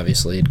 which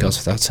obviously it goes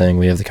without saying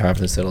we have the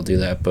confidence that he'll do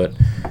that. But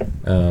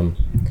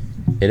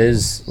it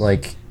is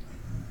like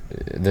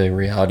the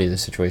reality of the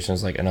situation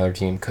is like another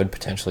team could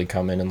potentially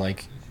come in and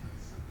like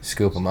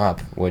scoop him up,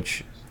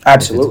 which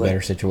absolutely, if it's a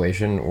better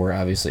situation, we're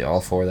obviously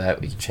all for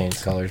that. We can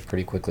change colors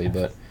pretty quickly,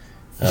 but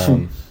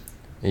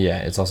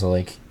it's also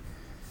like,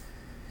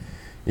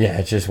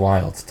 it's just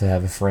wild to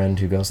have a friend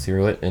who goes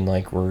through it, and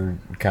like we're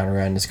kind of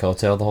riding his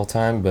coattail the whole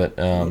time. But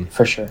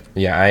for sure,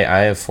 I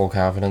have full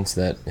confidence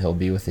that he'll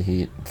be with the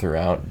Heat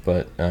throughout.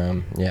 But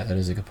that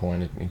is a good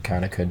point. It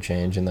kind of could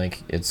change, and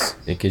like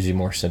it gives you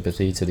more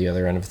sympathy to the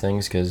other end of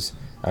things because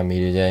on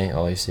media day,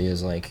 all you see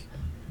is like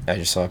I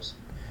was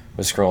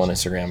scrolling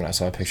Instagram and I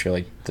saw a picture of,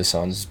 like the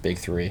Suns' big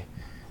three,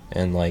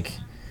 and like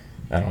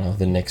I don't know,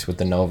 the Knicks with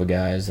the Nova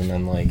guys, and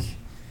then like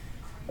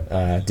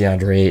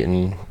DeAndre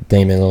Ayton,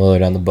 Damian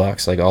Lillard on the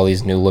Bucks, like all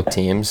these new look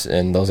teams,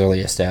 and those are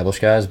the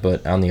established guys.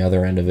 But on the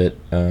other end of it,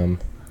 I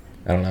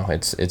don't know,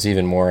 it's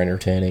even more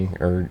entertaining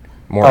or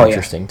more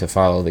interesting to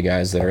follow the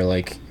guys that are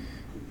like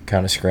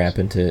kind of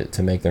scrapping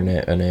to make their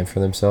a name for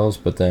themselves.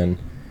 But then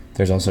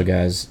there's also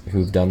guys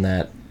who've done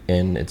that,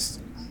 and it's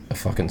a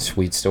fucking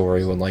sweet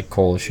story when like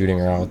Cole is shooting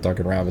around with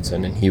Duncan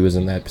Robinson, and he was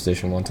in that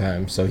position one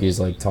time. So he's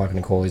like talking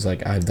to Cole, he's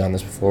like, I've done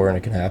this before and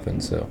it can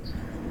happen. So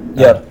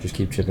just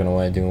keep chipping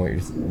away, doing what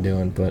you're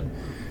doing. But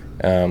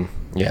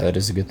that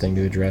is a good thing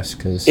to address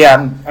because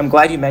I'm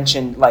glad you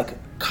mentioned like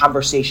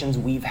conversations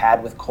we've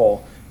had with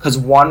Cole, because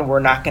one, we're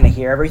not going to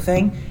hear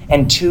everything,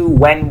 and two,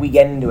 when we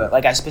get into it,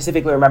 like I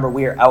specifically remember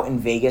we were out in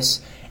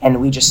Vegas and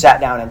we just sat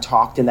down and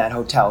talked in that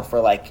hotel for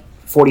like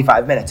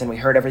 45 minutes and we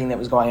heard everything that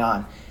was going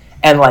on,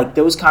 and like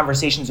those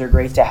conversations are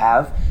great to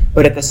have,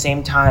 but at the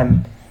same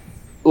time,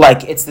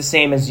 like it's the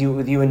same as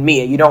with you and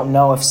me. You don't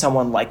know if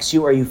someone likes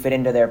you or you fit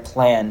into their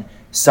plan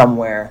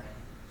somewhere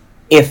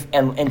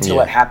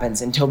until it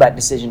happens, until that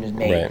decision is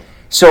made. Right.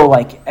 So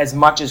like as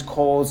much as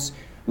Cole's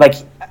like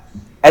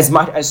as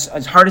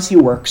hard as he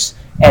works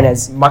and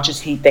as much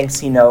as he thinks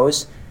he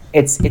knows,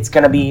 it's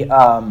going to be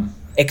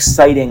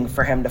exciting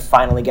for him to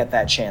finally get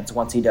that chance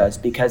once he does,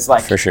 because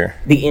like for sure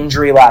the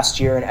injury last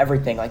year and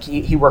everything, like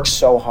he worked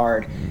so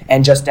hard,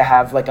 and just to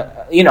have like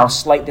a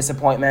slight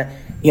disappointment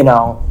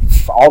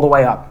all the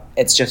way up,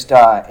 it's just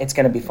it's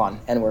going to be fun,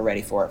 and we're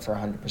ready for it for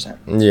 100%.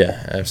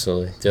 Yeah,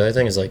 absolutely. The other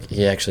thing is like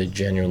he actually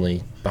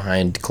genuinely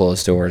behind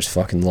closed doors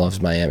fucking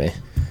loves Miami,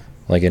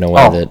 like in a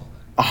way that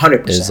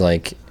 100% is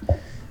like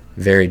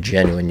very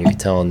genuine. You can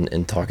tell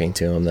in talking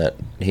to him that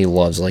he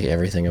loves like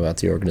everything about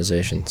the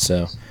organization.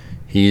 So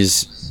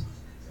he's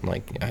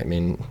like, I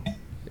mean,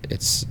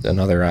 it's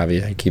another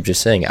obvious, I keep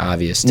just saying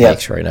obvious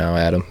takes right now,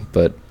 Adam,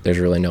 but there's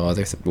really no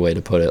other way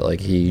to put it. Like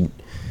he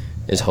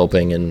is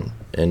hoping and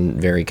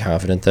very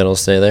confident that he'll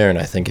stay there, and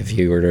I think if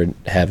he were to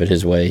have it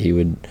his way, he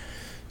would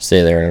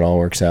stay there and it all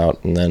works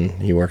out, and then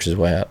he works his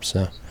way up.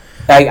 So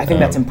I think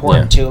that's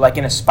important too. Like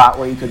in a spot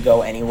where you could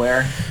go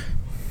anywhere,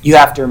 you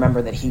have to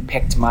remember that he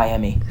picked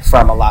Miami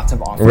from a lot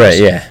of offers. Right,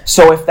 yeah.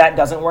 So if that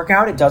doesn't work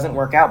out, it doesn't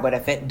work out. But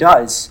if it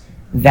does,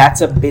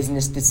 that's a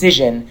business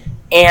decision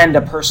and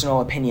a personal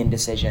opinion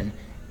decision,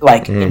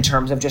 like in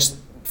terms of just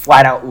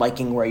flat out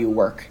liking where you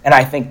work. And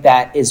I think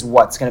that is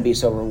what's going to be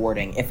so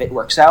rewarding if it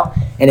works out.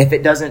 And if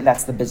it doesn't,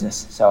 that's the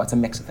business. So it's a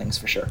mix of things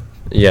for sure.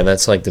 Yeah,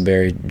 that's like the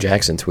Barry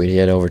Jackson tweet. He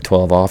had over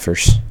 12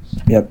 offers.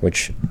 Yep.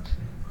 Which...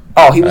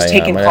 Oh, he was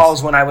taking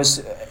calls when I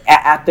was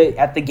at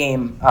the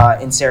game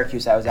in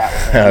Syracuse I was at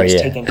with him. He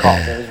was taking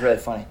calls. It was really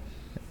funny.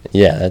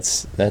 Yeah,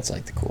 that's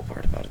like the cool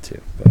part about it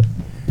too. But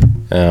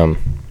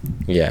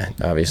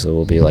obviously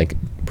we'll be like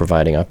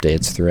providing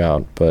updates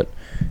throughout, but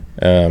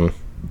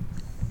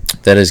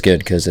that is good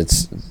because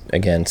it's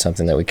again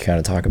something that we kind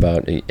of talk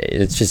about.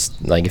 It's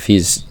just like if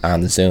he's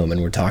on the Zoom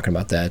and we're talking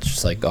about that, it's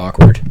just like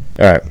awkward.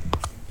 All right,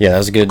 that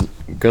was a good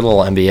little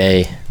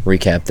NBA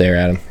recap there,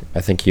 Adam. I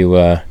think you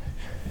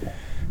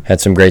had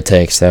some great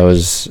takes. That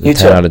was a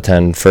 10 out of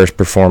 10 first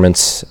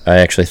performance. I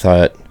actually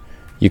thought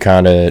you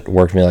kind of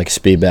worked me like a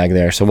speed bag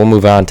there. So we'll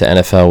move on to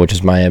NFL, which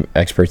is my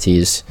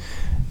expertise.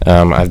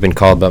 I've been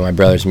called by my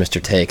brothers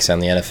Mr. Takes on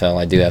the NFL.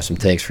 I do have some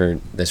takes for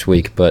this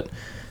week, but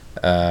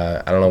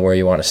I don't know where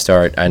you want to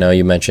start. I know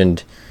you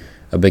mentioned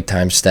a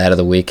big-time stat of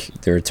the week,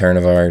 the return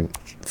of our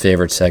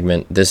favorite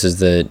segment. This is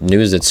the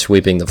news that's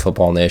sweeping the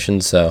football nation,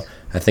 so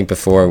I think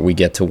before we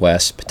get to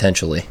Wes,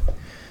 potentially,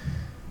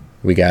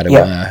 we got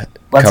to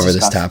cover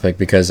this topic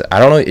because I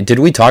don't know. Did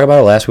we talk about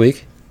it last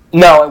week?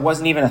 No, it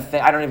wasn't even a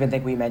thing. I don't even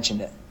think we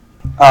mentioned it.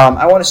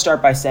 I want to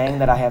start by saying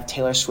that I have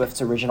Taylor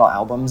Swift's original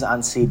albums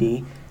on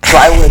CD, So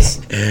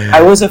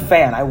I was a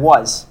fan. I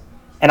was,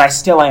 and I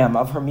still am,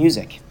 of her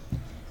music.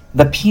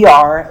 The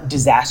PR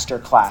disaster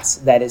class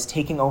that is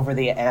taking over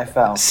the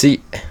NFL.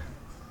 See,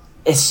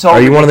 is so.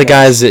 Are you one of the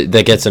guys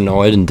that gets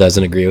annoyed and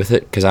doesn't agree with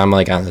it? Because I'm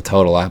like on the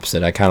total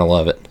opposite. I kind of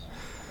love it.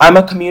 I'm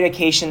a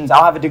communications.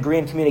 I'll have a degree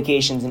in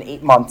communications in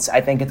 8 months.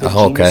 I think it's a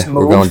genius move.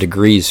 We're going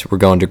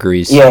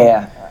degrees.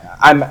 Yeah.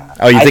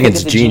 You think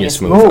it's a genius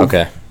move?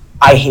 Okay.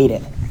 I hate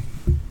it.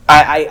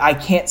 I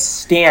can't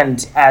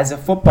stand, as a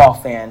football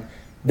fan,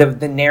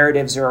 the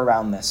narratives are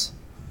around this.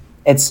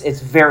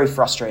 It's very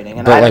frustrating.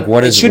 And but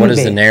what is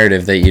the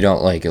narrative that you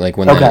don't like? Like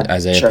when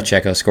Isaiah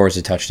Pacheco scores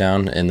a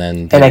touchdown and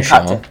then they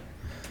show him?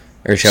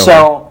 Or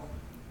show him.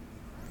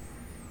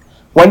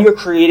 When you're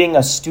creating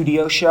a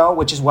studio show,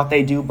 which is what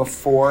they do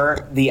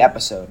before the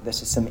episode,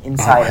 this is some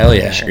inside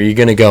information. Yeah. Are you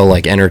going to go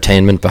like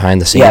entertainment behind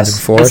the scenes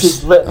before us?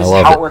 This is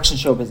how it works in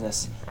show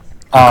business.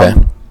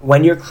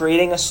 When you're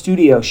creating a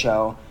studio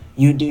show,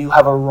 you do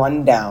have a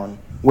rundown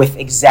with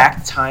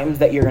exact times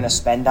that you're going to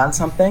spend on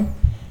something.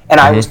 And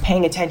I was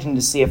paying attention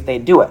to see if they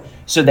do it.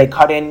 So they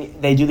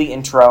do the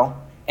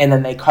intro, and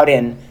then they cut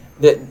in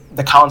the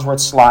Collinsworth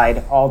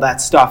slide, all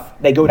that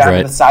stuff. They go down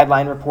to the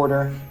sideline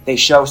reporter. They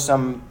show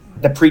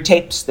the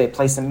pre-tapes. They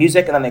play some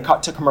music, and then they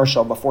cut to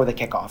commercial before the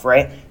kickoff,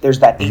 right? There's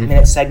that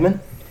 8-minute segment.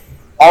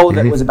 All of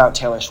it was about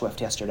Taylor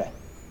Swift yesterday.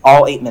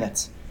 All 8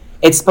 minutes.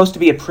 It's supposed to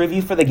be a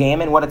preview for the game,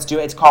 and what it's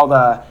doing, it's called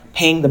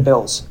paying the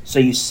bills. So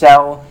you're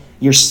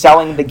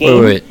selling the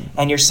game,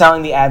 and you're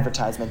selling the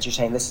advertisements. You're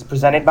saying this is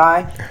presented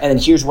by, and then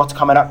here's what's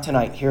coming up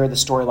tonight. Here are the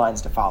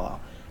storylines to follow.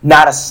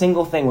 Not a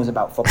single thing was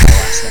about football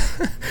last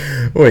night.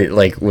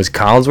 Wait, was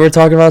Collinsworth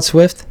talking about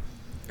Swift?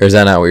 Or is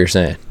that not what you're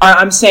saying?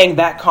 I'm saying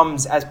that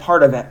comes as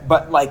part of it,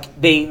 but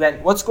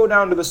let's go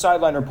down to the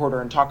sideline reporter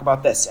and talk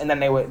about this, and then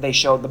they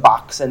showed the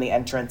box and the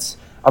entrance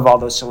of all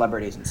those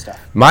celebrities and stuff.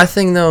 My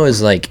thing though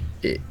is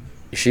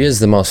she is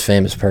the most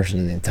famous person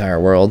in the entire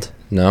world.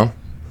 No.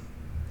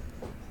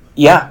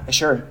 Yeah,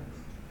 sure.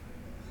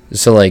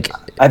 So I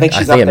think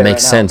it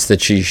makes sense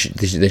that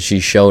she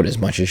showed as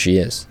much as she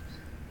is.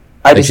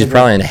 She's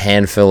probably in a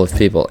handful of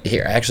people.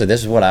 Here, actually,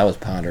 this is what I was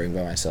pondering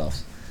by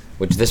myself.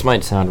 Which this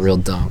might sound real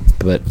dumb,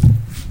 but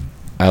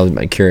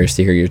I'm curious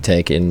to hear your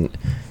take. And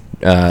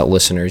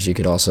listeners, you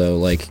could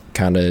also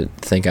kind of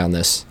think on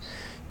this.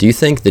 Do you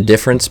think the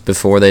difference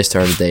before they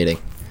started dating,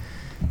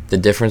 the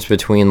difference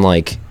between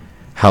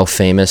how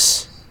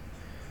famous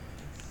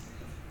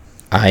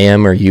I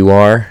am or you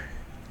are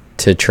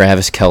to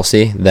Travis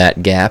Kelce,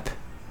 that gap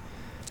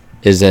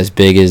is as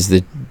big as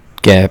the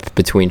gap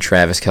between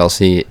Travis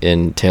Kelce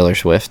and Taylor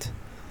Swift?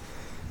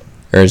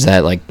 Or is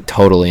that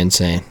totally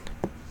insane?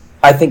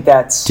 I think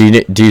that's...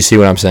 Do you see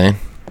what I'm saying?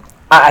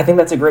 I think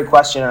that's a great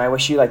question, and I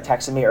wish you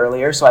texted me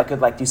earlier so I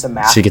could do some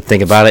math. So you could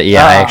think about it?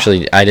 Yeah,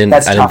 I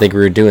didn't think we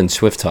were doing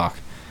Swift talk.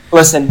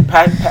 Listen,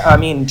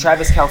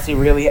 Travis Kelce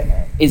really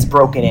is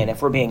broken in,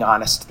 if we're being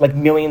honest.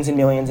 Millions and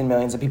millions and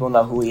millions of people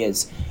know who he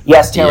is.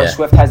 Yes, Taylor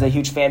Swift has a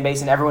huge fan base,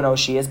 and everyone knows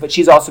she is, but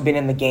she's also been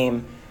in the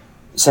game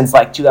since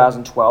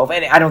 2012,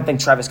 and I don't think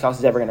Travis Kelce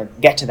is ever going to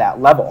get to that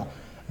level.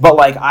 But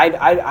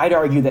I'd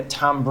argue that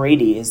Tom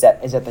Brady is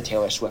at the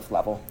Taylor Swift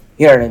level.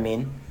 You know what I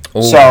mean?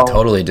 Oh, I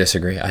totally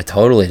disagree. I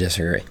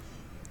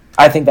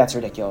think that's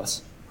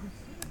ridiculous.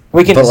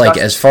 We can. But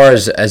as far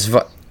as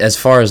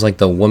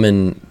the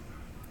woman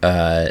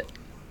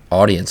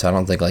audience, I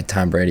don't think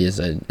Tom Brady is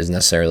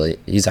necessarily,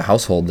 he's a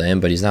household name,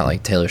 but he's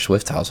not Taylor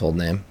Swift's household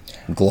name.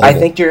 Global. I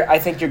think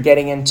you're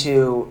getting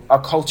into a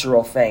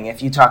cultural thing.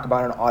 If you talk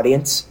about an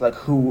audience,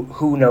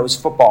 who knows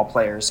football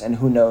players and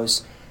who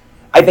knows.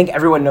 I think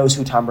everyone knows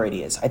who Tom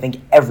Brady is. And I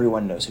think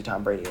everyone knows who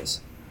Taylor Swift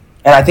is.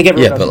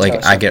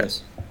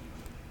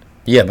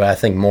 Yeah, but I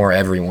think more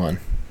everyone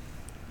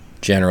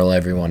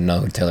know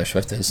who Taylor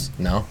Swift is.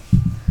 No?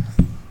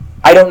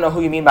 I don't know who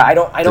you mean by I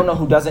don't know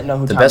who doesn't know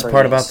who Tom Brady is. The best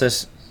part about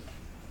this,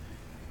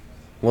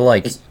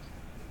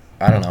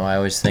 I don't know. I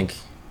always think,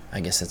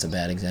 I guess that's a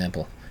bad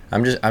example.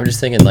 I'm just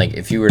thinking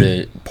if you were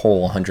to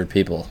poll 100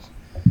 people,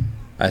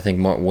 I think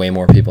way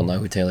more people know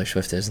who Taylor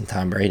Swift is than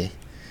Tom Brady.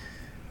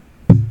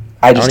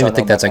 I don't even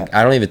think that's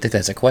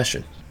a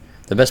question.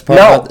 The best part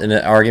about an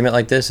argument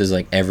like this is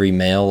every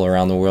male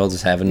around the world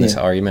is having this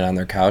argument on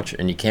their couch,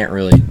 and you can't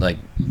really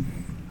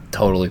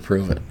totally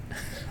prove it.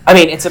 I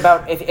mean, it's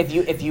about if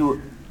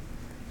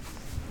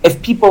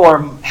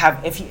people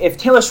if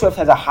Taylor Swift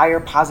has a higher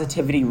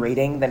positivity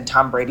rating than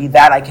Tom Brady,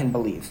 that I can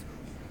believe.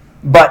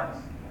 But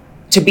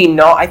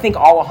I think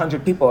all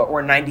 100 people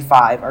or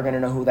 95 are going to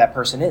know who that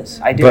person is.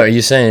 I do. But are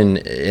you saying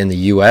in the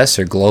U.S.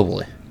 or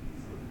globally?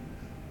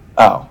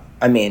 Oh,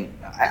 I mean,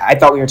 I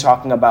thought we were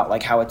talking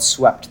about how it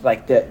swept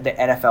the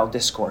NFL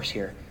discourse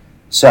here.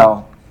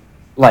 So,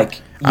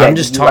 I'm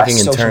just talking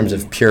in terms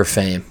of pure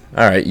fame.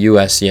 All right,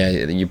 U.S. Yeah,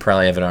 you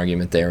probably have an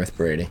argument there with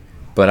Brady,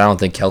 but I don't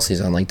think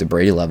Kelsey's on the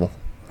Brady level.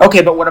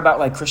 Okay, but what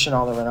about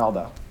Cristiano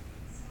Ronaldo?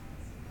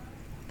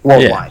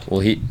 Worldwide. Yeah, well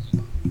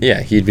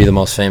he'd be the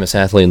most famous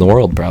athlete in the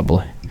world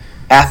probably.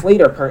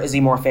 Athlete, or is he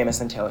more famous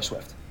than Taylor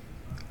Swift?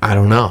 I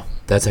don't know.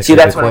 That's actually See, a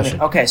that's good what question.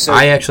 I mean. Okay, so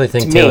I actually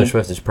think to Taylor me-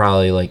 Swift is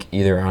probably like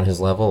either on his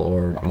level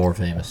or more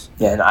famous.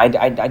 Yeah, and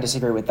I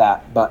disagree with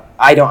that, but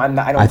I don't. I don't.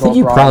 I go think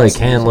you abroad probably and listen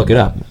to can music. look it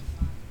up.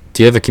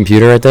 Do you have a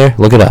computer right there?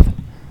 Look it up.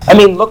 I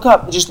mean, look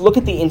at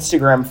the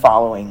Instagram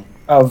following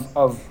of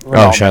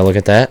Ronaldo. Oh, should I look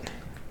at that?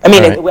 I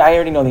mean, All right. I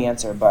already know the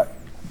answer, but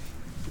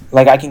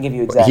like I can give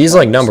you exact. He's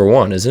like numbers. number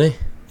one, isn't he?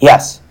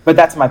 Yes, but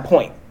that's my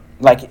point.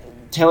 Like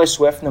Taylor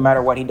Swift, no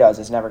matter what he does,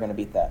 is never going to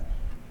beat that.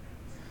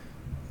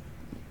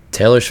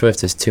 Taylor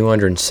Swift is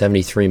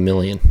 273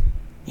 million.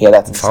 Yeah,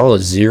 that's insane.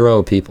 Follows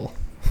 0 people.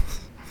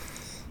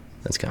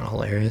 That's kind of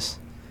hilarious.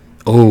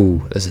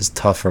 Oh, this is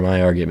tough for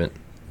my argument.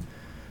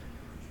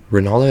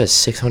 Ronaldo has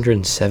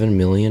 607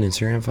 million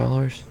Instagram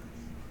followers.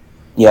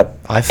 Yep.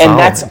 I follow and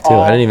that's him, too.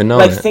 all. I didn't even know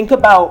like, that. think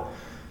about.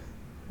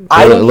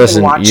 I don't Listen,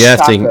 even watch you have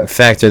soccer. to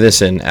factor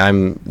this in.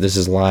 This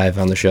is live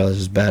on the show. This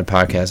is bad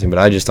podcasting, but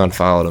I just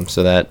unfollowed him,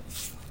 so that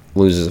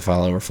loses a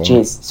follower for me.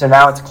 Jeez. So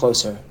now it's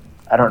closer.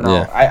 I don't know.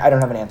 Yeah. I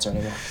don't have an answer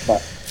anymore.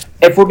 But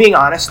if we're being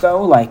honest,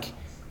 though, like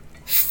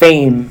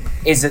fame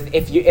is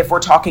if we're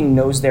talking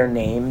knows their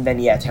name, then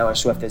yeah, Taylor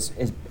Swift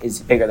is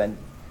bigger than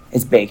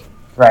is big,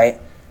 right?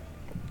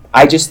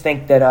 I just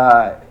think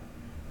that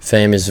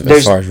Fame is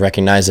as far as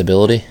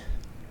recognizability.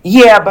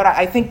 yeah, but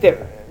I think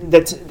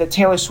that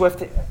Taylor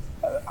Swift.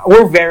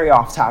 We're very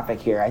off topic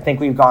here. I think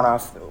we've gone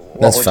off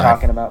what That's we're fine.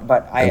 talking about,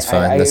 but That's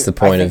fine. That's the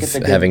point of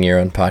having your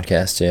own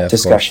podcast. Yeah,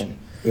 discussion.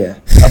 Yeah,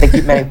 I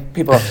think many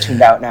people have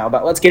tuned out now.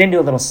 But let's get into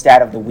a little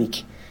stat of the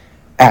week.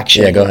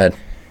 Actually, Yeah, go ahead.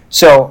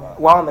 So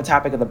while on the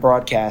topic of the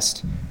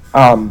broadcast,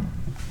 all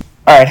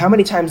right, how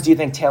many times do you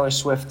think Taylor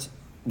Swift,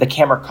 the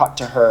camera cut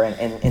to her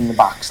in the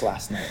box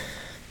last night?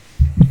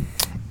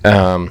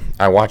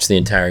 I watched the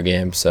entire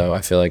game, so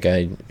I feel like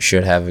I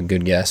should have a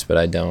good guess, but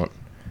I don't.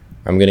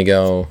 I'm gonna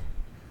go.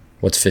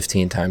 What's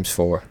 15 times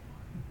 4?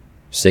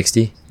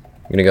 60?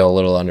 I'm going to go a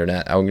little under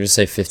that. I'm going to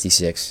say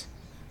 56.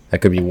 That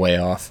could be way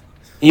off.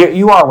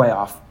 You are way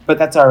off, but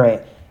that's all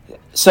right.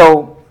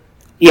 So,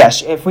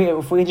 yes, if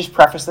we just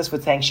preface this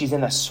with saying she's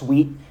in a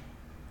suite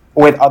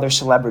with other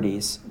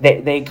celebrities,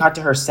 they cut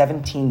to her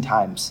 17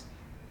 times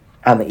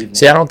on the evening.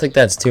 See, I don't think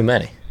that's too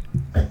many.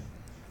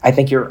 I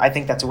think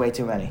that's way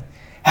too many.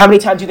 How many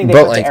times do you think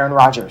they cut to Aaron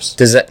Rodgers?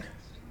 Does that...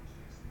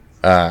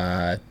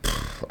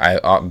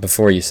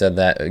 before you said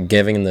that,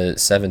 giving the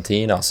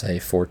 17, I'll say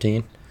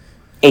 14.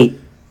 8.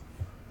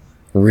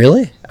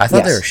 Really? I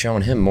thought they Yes. were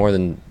showing him more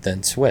than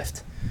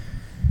Swift.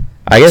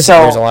 I guess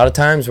So- there's a lot of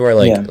times where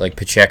Yeah. like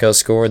Pacheco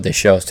scored, they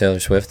show Taylor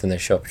Swift, and they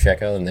show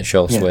Pacheco, and they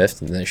show Yeah.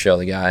 Swift, and they show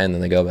the guy, and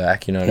then they go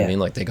back. You know what I Yeah. mean?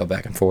 Like they go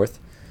back and forth.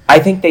 I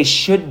think they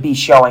should be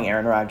showing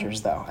Aaron Rodgers,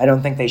 though. I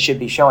don't think they should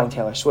be showing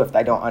Taylor Swift.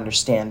 I don't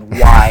understand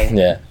why.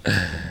 Yeah.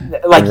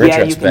 Like, In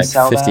yeah, you can retrospect,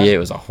 sell 58 that.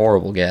 was a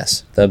horrible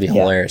guess. That'd be Yeah.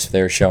 hilarious if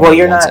they were showing Well, it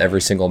you're once not-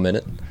 every single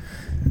minute.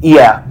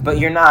 Yeah, but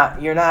you're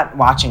not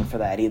watching for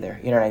that either.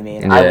 You know what I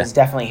mean? I Yeah. was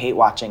definitely hate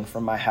watching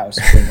from my house,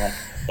 being like,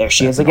 "There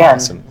she is again."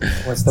 Awesome.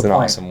 What's It's the an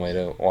point? awesome way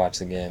to watch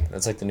the game.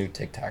 That's like the new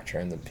TikTok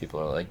trend that people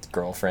are like,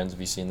 girlfriends, have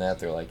you seen that?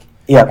 They're like,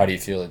 Yeah. how do you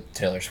feel that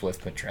Taylor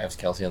Swift put Travis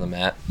Kelce on the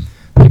mat?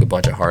 Like a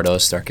bunch of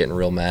hardos start getting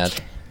real mad.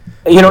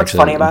 You know what's Actually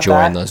funny about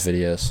enjoying that? those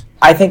videos.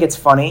 I think it's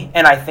funny,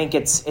 and I think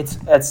it's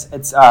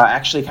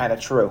actually kind of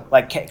true.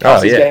 Like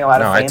Kelsey's getting a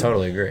lot of no, fame. I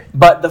totally agree.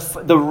 But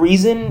the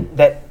reason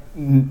that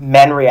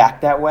men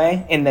react that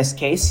way in this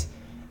case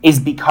is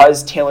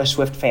because Taylor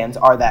Swift fans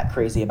are that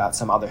crazy about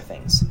some other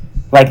things.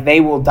 Like they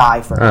will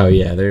die for her. Oh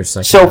yeah, there's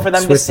like So for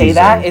them to say Swifties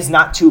that and- is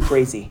not too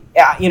crazy.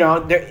 Yeah, you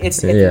know,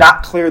 it's Yeah.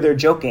 not clear they're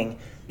joking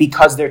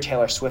because they're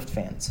Taylor Swift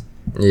fans.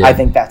 Yeah. I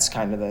think that's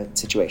kind of the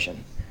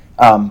situation.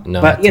 No,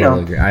 but I you totally know,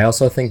 agree. I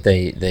also think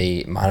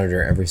they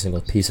monitor every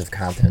single piece of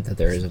content that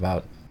there is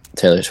about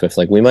Taylor Swift.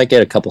 Like we might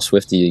get a couple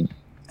Swiftie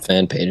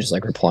fan pages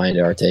like replying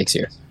to our takes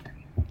here.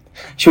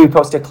 should we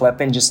post a clip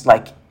and just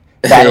like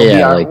that'll be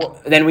Yeah, our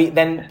like-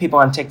 then people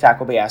on TikTok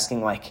will be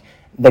asking like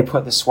they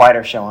put the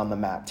Swider show on the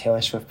map.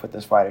 Taylor Swift put the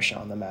Swider show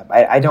on the map.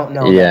 I don't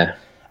know. Yeah. that.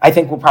 I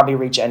think we'll probably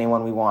reach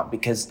anyone we want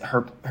because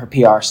her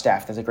PR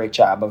staff does a great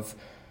job of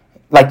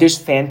like there's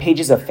fan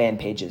pages of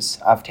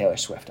Taylor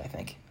Swift. I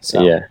think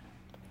so. Yeah.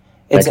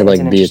 That could it's like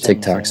an be a interesting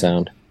TikTok thing.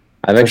 sound.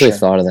 I've actually sure.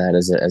 thought of that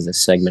as a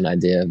segment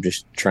idea of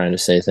just trying to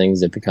say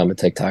things that become a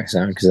TikTok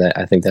sound because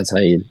I think that's how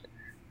you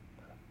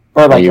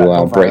Or like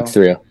go break viral.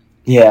 through.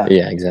 Yeah,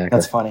 Yeah, exactly.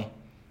 that's funny.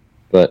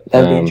 But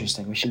That would be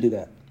interesting. We should do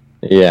that.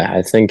 yeah,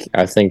 I think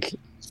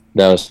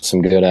that was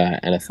some good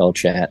NFL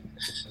chat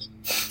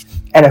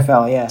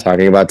NFL, yeah.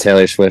 talking about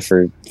Taylor Swift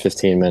for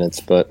 15 minutes.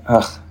 But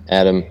Ugh,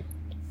 Adam,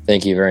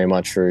 thank you very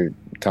much for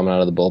coming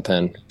out of the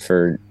bullpen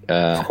for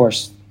of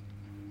course.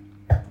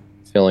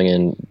 filling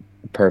in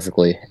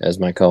perfectly as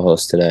my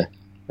co-host today.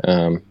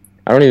 I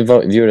don't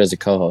even view it as a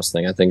co-host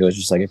thing. I think it was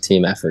just like a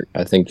team effort.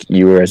 I think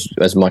you were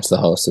as much the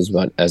host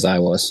as I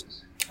was.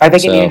 I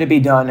think it So- needed to be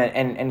done,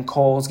 and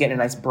Cole's getting a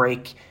nice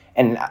break.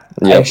 And I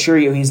Yep. assure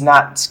you, he's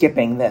not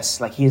skipping this.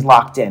 Like, he's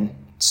locked in.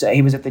 So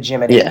he was at the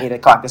gym at Yeah. 8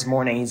 o'clock this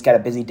morning. He's got a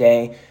busy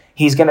day.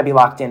 He's going to be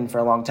locked in for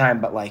a long time.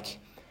 But, like,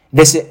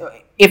 this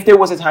if there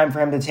was a time for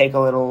him to take a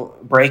little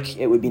break,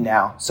 it would be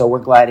now. So we're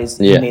glad he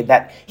Yeah. made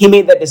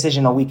that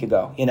decision a week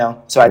ago,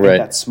 So I think Right.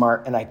 that's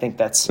smart, and I think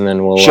that's And then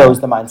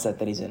shows the mindset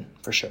that he's in,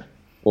 for sure.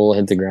 we'll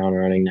hit the ground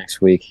running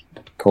next week.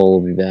 Cole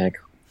will be back.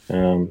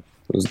 We'll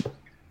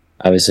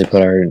obviously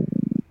put our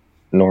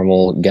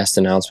normal guest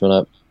announcement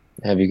up.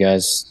 Have you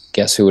guys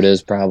guess who it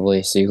is?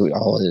 Probably see who.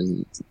 Oh,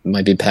 it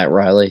might be Pat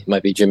Riley. It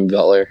might be Jimmy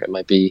Butler. It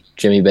might be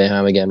Jimmy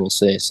Boeheim again. We'll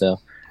see. So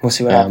We'll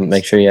see what happens.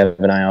 make sure you have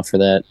an eye out for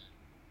that.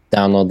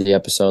 Download the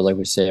episode like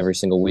we say every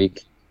single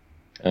week.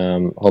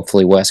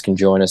 Hopefully Wes can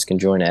join us, can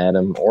join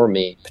Adam or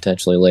me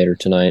potentially later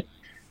tonight.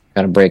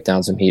 Kind of break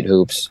down some Heat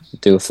hoops,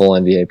 do a full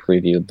NBA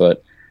preview.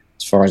 But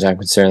as far as I'm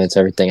concerned, that's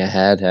everything I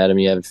had. Adam,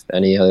 you have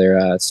any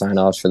other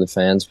sign-offs for the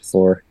fans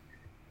before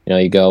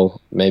you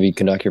go maybe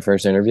conduct your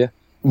first interview?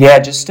 Yeah,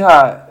 just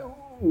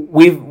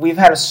we've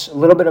had a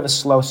little bit of a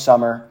slow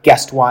summer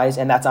guest-wise,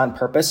 and that's on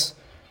purpose.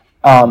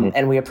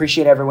 And we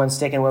appreciate everyone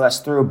sticking with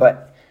us through,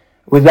 but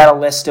we've got a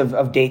list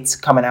of dates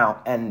coming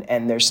out,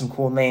 and there's some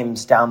cool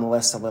names down the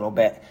list a little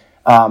bit.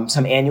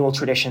 Some annual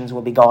traditions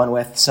we'll be going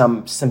with,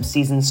 some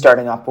seasons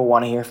starting up. We'll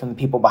want to hear from the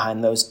people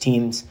behind those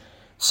teams.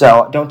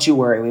 So don't you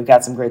worry, we've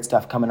got some great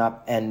stuff coming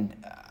up, and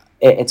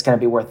it's going to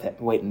be worth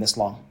it waiting this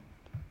long.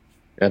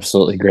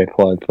 Absolutely great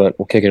plug, but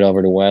we'll kick it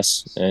over to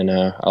Wes, and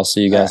I'll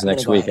see you guys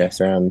next week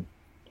after I'm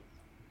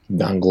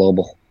gone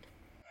global.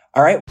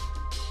 All right.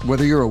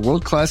 Whether you're a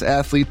world-class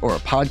athlete or a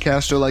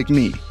podcaster like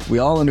me, we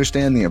all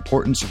understand the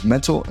importance of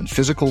mental and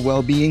physical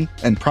well-being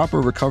and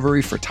proper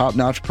recovery for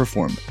top-notch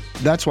performance.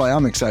 That's why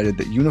I'm excited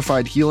that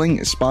Unified Healing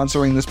is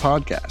sponsoring this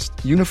podcast.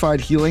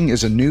 Unified Healing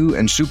is a new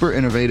and super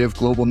innovative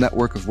global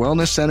network of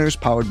wellness centers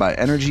powered by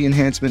Energy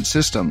Enhancement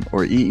System,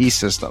 or EE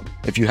System.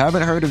 If you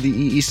haven't heard of the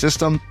EE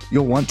System,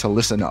 you'll want to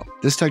listen up.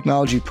 This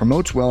technology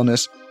promotes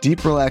wellness,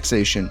 deep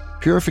relaxation,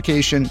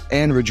 purification,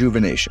 and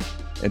rejuvenation.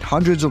 At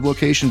hundreds of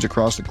locations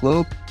across the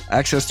globe,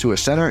 access to a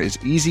center is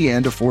easy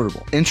and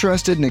affordable.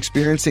 Interested in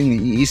experiencing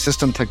the EE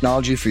System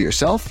technology for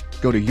yourself?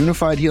 Go to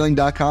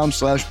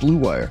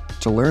unifiedhealing.com/bluewire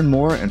to learn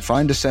more and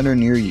find a center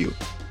near you.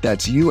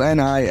 That's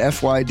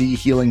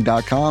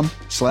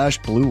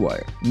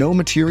unifydhealing.com/bluewire. No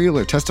material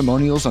or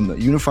testimonials on the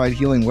Unified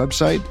Healing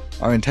website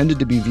are intended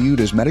to be viewed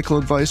as medical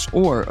advice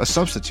or a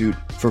substitute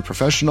for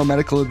professional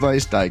medical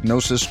advice,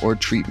 diagnosis, or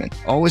treatment.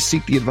 Always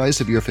seek the advice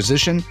of your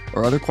physician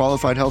or other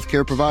qualified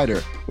healthcare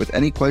provider with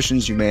any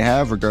questions you may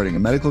have regarding a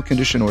medical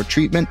condition or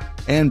treatment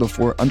and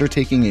before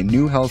undertaking a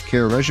new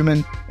healthcare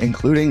regimen,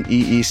 including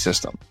EE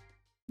System.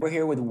 We're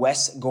here with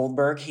Wes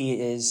Goldberg. He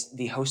is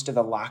the host of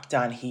the Locked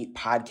On Heat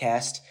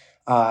podcast.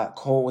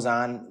 Cole was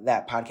on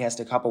that podcast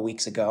a couple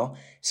weeks ago,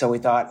 so we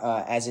thought,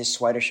 as is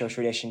Swider Show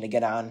tradition, to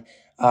get on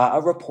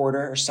a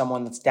reporter or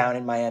someone that's down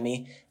in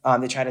Miami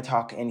to try to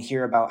talk and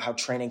hear about how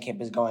training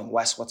camp is going.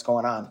 Wes, what's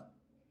going on?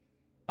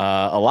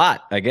 A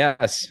lot, I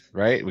guess,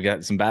 right? We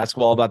got some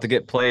basketball about to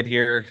get played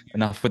here.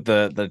 Enough with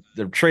the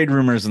trade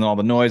rumors and all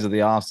the noise of the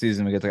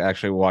offseason. We get to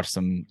actually watch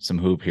some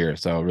hoop here,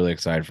 so really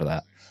excited for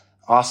that.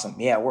 Awesome.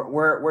 Yeah,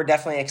 we're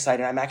definitely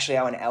excited. I'm actually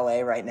out in LA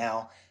right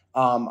now.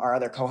 Our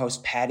other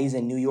co-host Patty's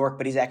in New York,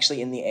 but he's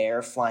actually in the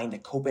air flying to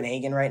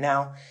Copenhagen right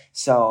now.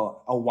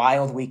 So a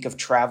wild week of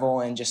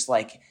travel and just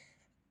like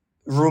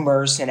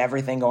rumors and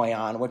everything going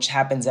on, which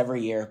happens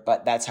every year,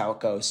 but that's how it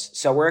goes.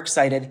 So we're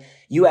excited.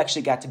 You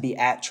actually got to be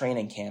at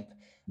training camp.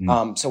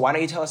 So why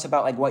don't you tell us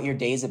about like what your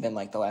days have been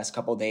like the last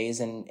couple of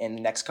days and the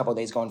next couple of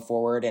days going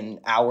forward and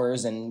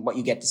hours and what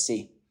you get to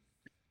see?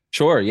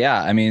 Sure.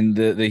 Yeah. I mean,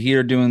 the Heat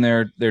are doing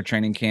their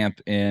training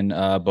camp in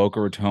Boca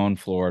Raton,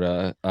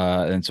 Florida.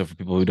 And so for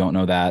people who don't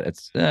know that,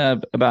 it's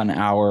about an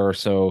hour or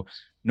so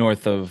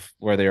north of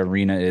where their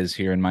arena is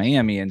here in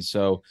Miami. And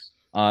so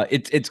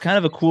it's kind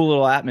of a cool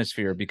little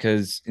atmosphere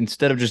because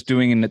instead of just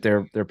doing it at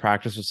their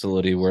practice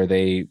facility where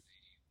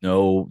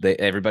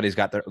everybody's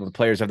got the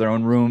players have their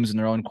own rooms and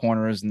their own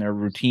corners and their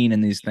routine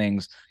and these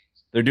things,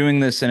 they're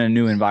doing this in a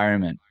new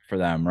environment for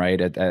them, right?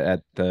 At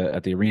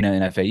the arena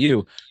in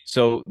FAU.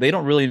 So they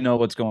don't really know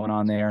what's going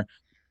on there.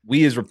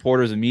 We as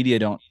reporters and media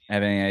don't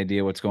have any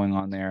idea what's going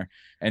on there.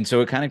 And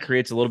so it kind of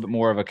creates a little bit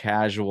more of a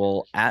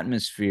casual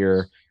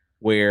atmosphere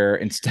where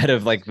instead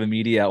of like the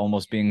media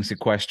almost being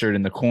sequestered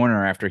in the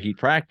corner after Heat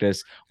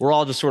practice, we're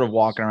all just sort of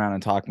walking around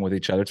and talking with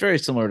each other. It's very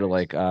similar to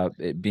like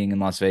it being in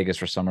Las Vegas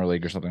for Summer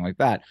League or something like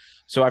that.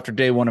 So after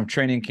day one of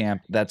training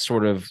camp, that's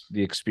sort of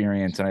the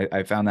experience. And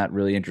I found that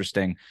really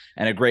interesting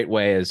and a great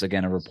way as,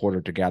 again, a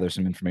reporter to gather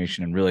some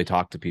information and really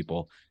talk to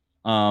people.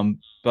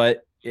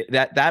 But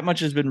that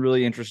much has been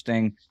really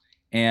interesting.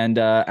 And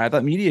I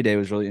thought Media Day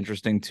was really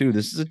interesting too.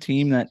 This is a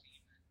team that,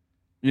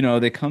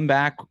 they come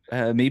back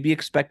maybe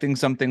expecting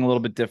something a little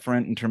bit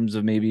different in terms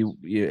of maybe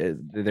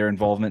their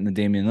involvement in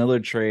the Damian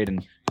Lillard trade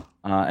and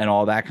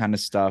all that kind of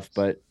stuff.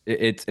 But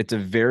it's a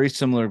very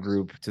similar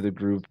group to the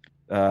group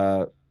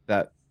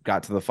that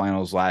got to the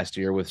finals last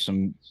year with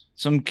some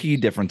key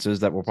differences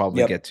that we'll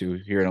probably get to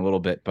here in a little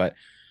bit. But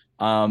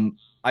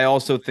I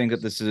also think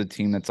that this is a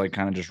team that's like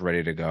kind of just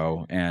ready to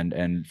go.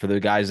 And for the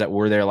guys that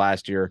were there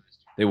last year,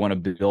 they want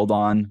to build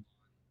on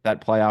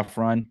that playoff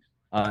run.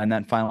 in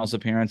that finals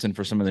appearance. And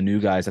for some of the new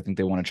guys, I think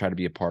they want to try to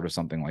be a part of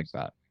something like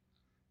that.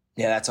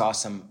 Yeah, that's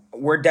awesome.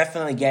 We're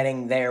definitely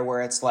getting there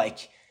where it's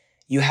like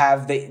you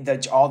have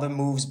the all the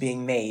moves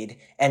being made,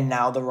 and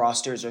now the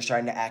rosters are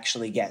starting to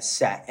actually get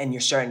set, and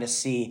you're starting to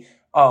see,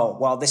 oh,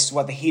 well, this is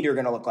what the Heat are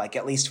going to look like,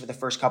 at least for the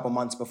first couple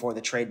months before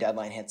the trade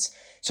deadline hits.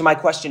 So my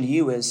question to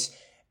you is,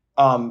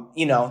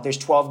 there's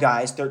 12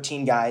 guys,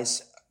 13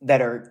 guys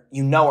that are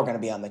going to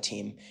be on the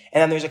team.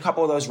 And then there's a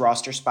couple of those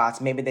roster spots.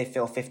 Maybe they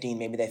fill 15,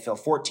 maybe they fill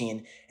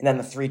 14, and then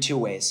the 3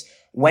 two-ways.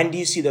 When do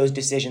you see those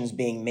decisions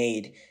being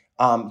made?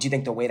 Do you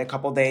think they'll wait a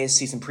couple days,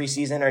 see some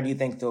preseason, or do you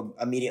think they'll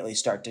immediately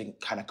start to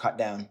kind of cut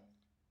down?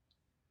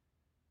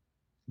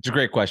 It's a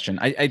great question.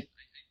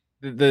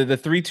 The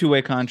 3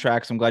 two-way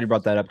contracts, I'm glad you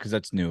brought that up because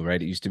that's new,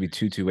 right? It used to be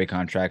 2 two-way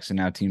contracts, and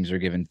now teams are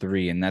given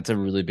 3, and that's a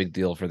really big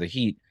deal for the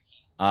Heat.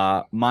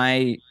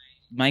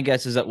 My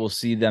guess is that we'll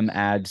see them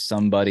add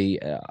somebody.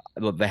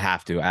 They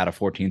have to add a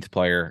 14th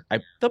player.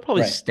 They'll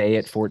probably stay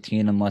at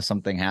 14 unless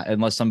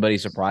unless somebody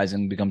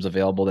surprising becomes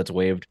available that's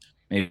waived,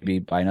 maybe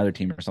by another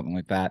team or something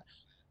like that.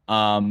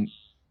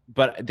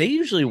 But they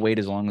usually wait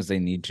as long as they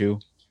need to.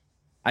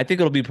 I think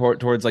it'll be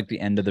towards like the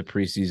end of the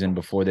preseason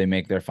before they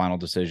make their final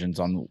decisions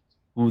on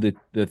who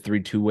the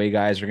 3 two-way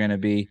guys are going to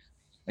be.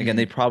 Again,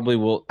 they probably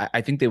will.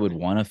 I think they would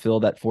want to fill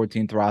that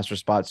 14th roster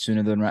spot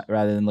sooner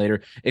rather than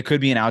later. It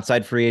could be an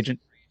outside free agent.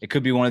 It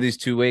could be one of these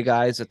 2-way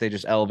guys that they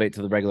just elevate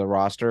to the regular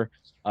roster.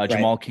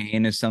 Jamal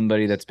Cain is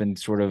somebody that's been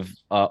sort of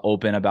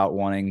open about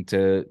wanting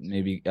to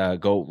maybe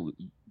go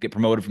get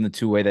promoted from the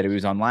 2-way that he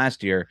was on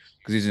last year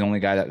because he's the only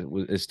guy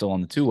that is still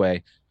on the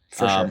 2-way.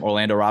 For sure.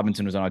 Orlando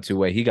Robinson was on a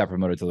 2-way. He got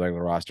promoted to the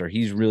regular roster.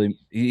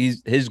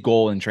 His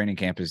goal in training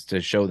camp is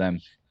to show them,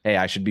 hey,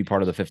 I should be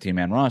part of the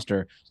 15-man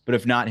roster. But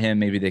if not him,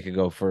 maybe they could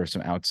go for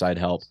some outside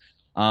help.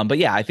 But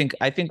yeah, I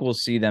think we'll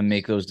see them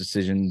make those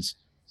decisions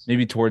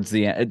maybe towards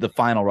the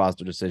final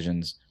roster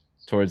decisions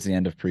towards the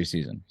end of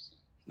preseason.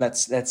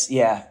 That's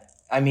yeah.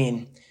 I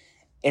mean,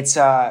 it's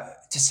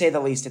to say the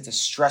least, it's a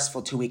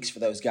stressful 2 weeks for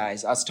those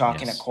guys. Us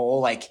talking to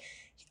Cole,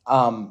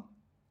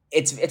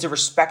 it's a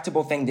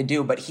respectable thing to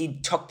do, but he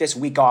took this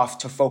week off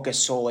to focus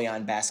solely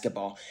on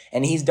basketball.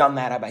 And he's done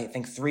that, I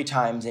think, 3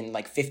 times in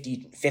like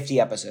 50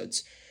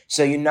 episodes.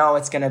 So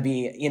it's going to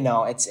be,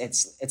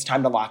 it's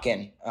time to lock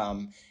in.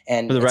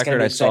 And for the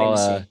record,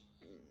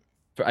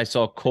 I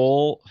saw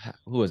Cole.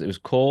 Who was it? It was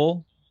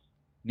Cole,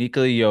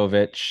 Nikola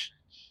Jovic.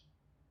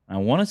 I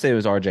want to say it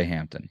was RJ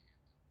Hampton.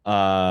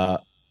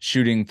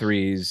 Shooting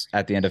threes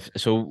at the end of,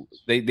 so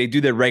they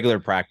do their regular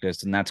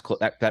practice, and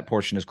that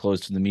portion is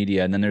closed to the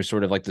media, and then there's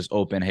sort of like this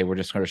open, hey, we're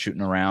just kind of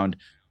shooting around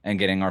and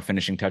getting our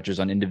finishing touches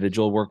on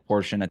individual work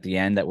portion at the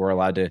end that we're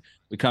allowed to.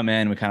 We come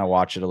in, we kind of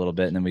watch it a little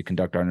bit, and then we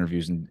conduct our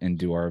interviews and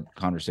do our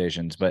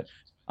conversations. But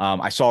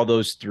I saw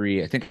those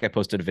 3. I think I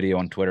posted a video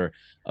on Twitter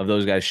of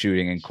those guys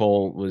shooting, and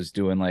Cole was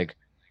doing like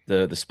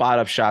the spot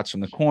up shots from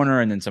the corner,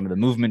 and then some of the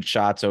movement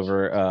shots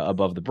over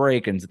above the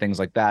break and things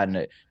like that,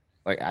 and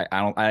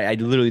I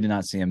literally did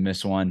not see him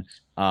miss one.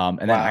 And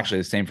then actually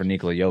the same for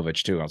Nikola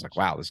Jovic too. I was like,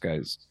 wow, this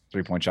guy's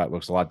 3-point shot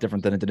looks a lot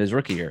different than it did his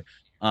rookie year.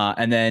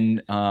 And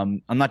then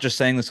I'm not just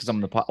saying this because I'm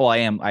on the pod. Well, I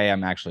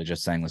am actually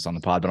just saying this on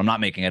the pod, but I'm not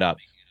making it up.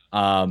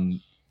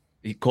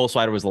 Cole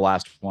Swider was the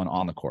last one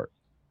on the court.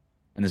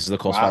 And this is the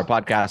Cole Swider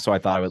podcast, so I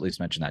thought I would at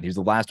least mention that. He was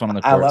the last one on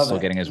the court, still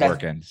getting his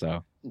work in.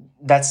 So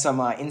that's some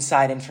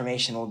inside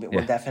information.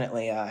 We'll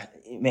definitely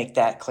make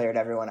that clear to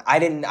everyone. I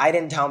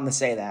didn't tell him to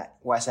say that.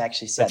 Wes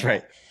actually said that's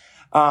right.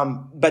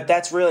 But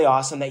that's really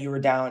awesome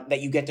that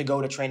that you get to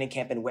go to training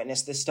camp and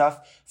witness this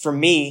stuff. For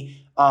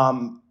me,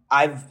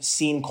 I've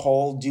seen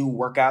Cole do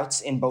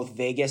workouts in both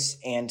Vegas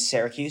and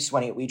Syracuse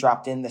when we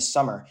dropped in this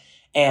summer.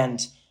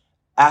 And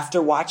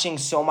after watching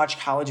so much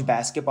college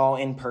basketball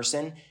in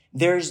person,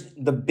 there's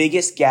the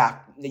biggest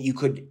gap that you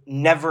could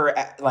never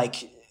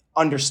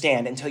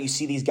understand until you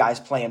see these guys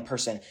play in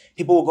person.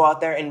 People will go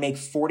out there and make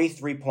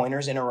 43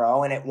 pointers in a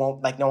row, and it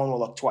won't, no one will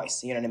look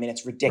twice. You know what I mean?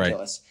 It's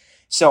ridiculous. Right.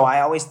 So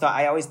I always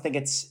think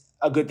it's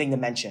a good thing to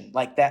mention,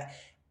 like that.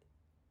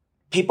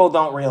 People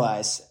don't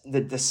realize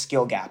the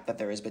skill gap that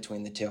there is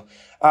between the two.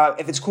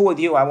 If it's cool with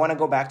you, I want to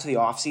go back to the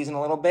off season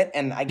a little bit,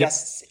 and I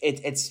guess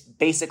it's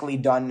basically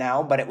done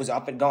now, but it was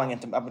up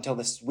until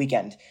this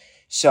weekend.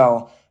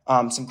 So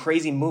some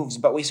crazy moves,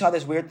 but we saw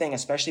this weird thing,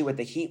 especially with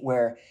the Heat,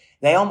 where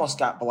they almost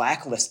got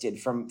blacklisted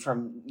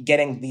from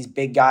getting these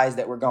big guys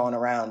that were going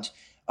around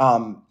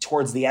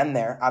towards the end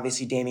there.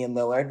 Obviously, Damian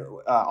Lillard,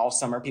 all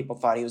summer people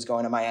thought he was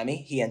going to Miami.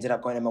 He ended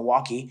up going to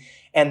Milwaukee,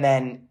 and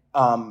then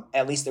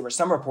at least there were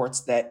some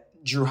reports that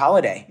Drew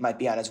Holiday might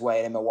be on his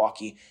way to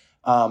Milwaukee.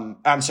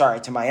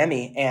 To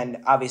Miami. And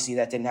obviously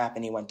that didn't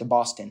happen. He went to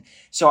Boston.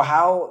 So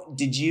how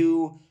did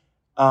you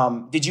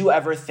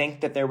ever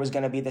think that there was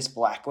going to be this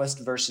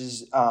blacklist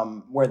versus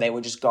where they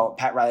would just go,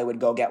 Pat Riley would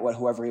go get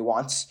whoever he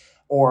wants?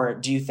 Or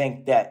do you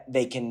think that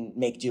they can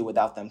make do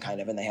without them kind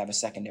of, and they have a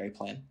secondary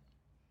plan?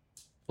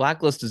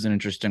 Blacklist is an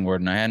interesting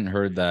word, and I hadn't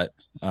heard that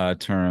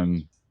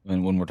term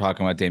when we're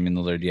talking about Damian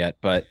Lillard yet,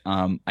 but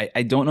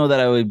I don't know that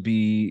I would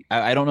be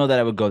I don't know that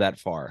I would go that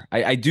far.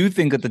 I do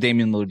think that the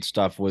Damian Lillard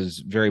stuff was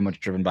very much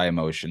driven by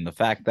emotion. The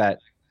fact that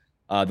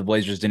the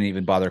Blazers didn't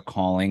even bother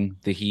calling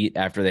the Heat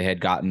after they had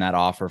gotten that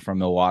offer from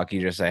Milwaukee,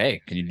 just say,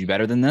 hey, can you do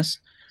better than this?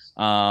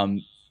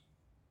 Um,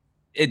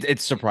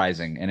 it's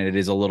surprising, and it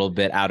is a little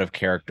bit out of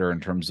character in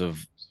terms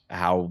of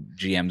how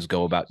GMs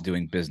go about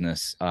doing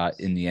business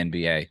in the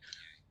NBA.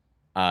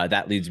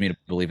 That leads me to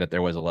believe that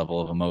there was a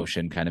level of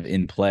emotion kind of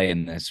in play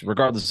in this,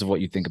 regardless of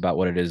what you think about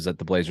what it is that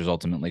the Blazers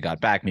ultimately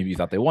got back. Maybe you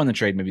thought they won the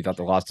trade, maybe you thought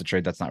they lost the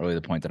trade. That's not really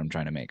the point that I'm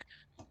trying to make.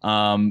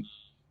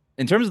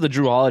 In terms of the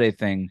Drew Holiday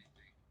thing,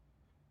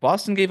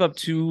 Boston gave up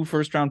 2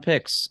 first-round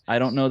picks. I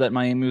don't know that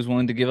Miami was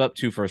willing to give up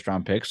 2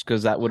 first-round picks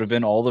because that would have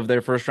been all of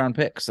their first-round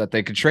picks that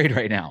they could trade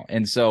right now.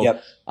 And so,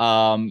 Yep.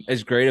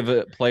 as great of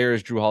a player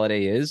as Drew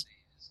Holiday is,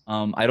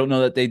 I don't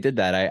know that they did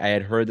that. I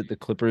had heard that the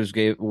Clippers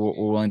were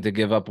willing to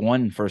give up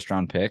 1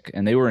 first-round pick,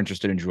 and they were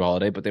interested in Drew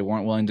Holiday, but they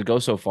weren't willing to go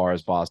so far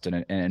as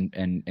Boston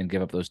and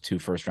give up those 2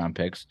 first-round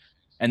picks.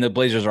 And the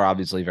Blazers are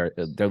obviously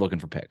they're looking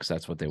for picks.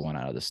 That's what they want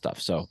out of this stuff.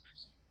 So,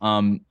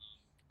 I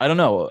don't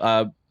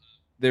know.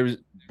 There's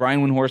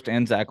Brian Windhorst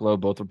and Zach Lowe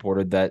both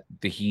reported that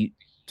the Heat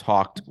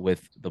talked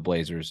with the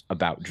Blazers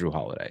about Drew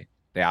Holiday.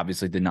 They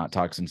obviously did not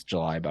talk since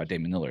July about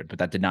Damian Lillard, but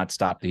that did not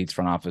stop the Heat's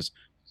front office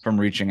from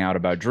reaching out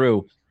about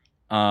Drew.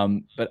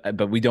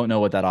 But we don't know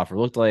what that offer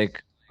looked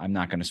like. I'm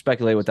not going to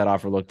speculate what that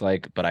offer looked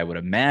like, but I would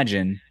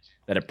imagine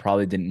that it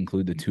probably didn't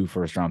include the 2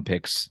 first-round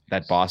picks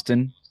that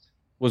Boston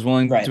was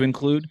willing to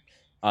include.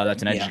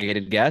 That's an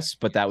educated guess,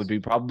 but that would be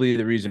probably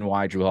the reason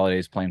why Drew Holiday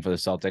is playing for the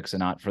Celtics and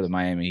not for the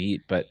Miami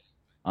Heat. But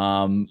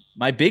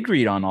my big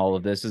read on all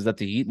of this is that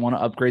the Heat want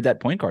to upgrade that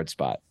point guard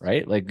spot,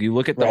 right? Like you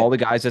look at all the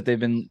guys that they've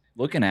been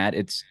looking at,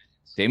 it's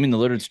Damian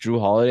Lillard, it's Drew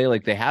Holiday.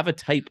 Like they have a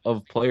type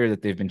of player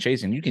that they've been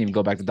chasing. You can even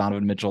go back to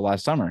Donovan Mitchell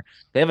last summer.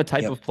 They have a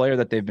type of player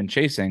that they've been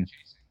chasing.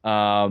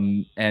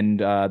 And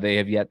they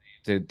have yet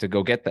to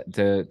go get that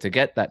to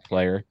get that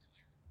player,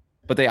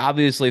 but they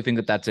obviously think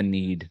that that's a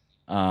need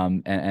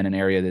and an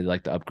area they'd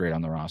like to upgrade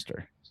on the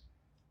roster.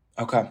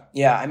 Okay.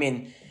 Yeah. I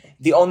mean,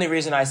 the only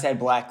reason I said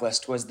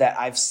blacklist was that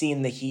I've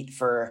seen the Heat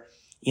for,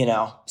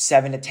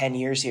 7 to 10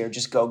 years here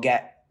just go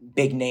get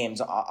big names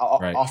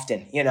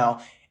often,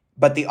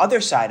 But the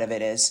other side of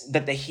it is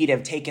that the Heat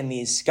have taken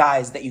these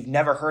guys that you've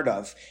never heard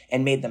of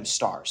and made them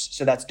stars.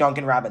 So that's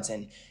Duncan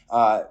Robinson,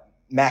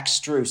 Max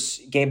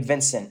Strus, Gabe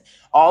Vincent,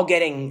 all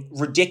getting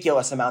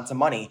ridiculous amounts of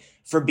money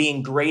for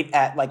being great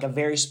at like a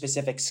very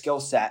specific skill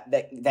set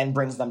that then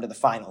brings them to the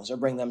finals or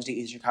bring them to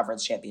Eastern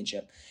Conference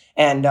Championship.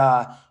 And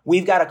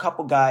we've got a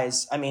couple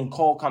guys. I mean,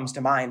 Cole comes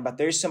to mind, but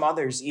there's some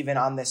others even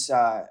on this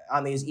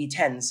on these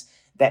E10s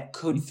that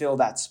could fill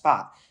that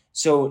spot.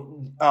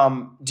 So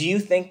do you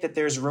think that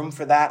there's room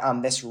for that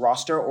on this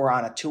roster or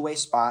on a two-way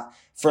spot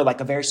for like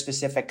a very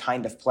specific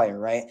kind of player,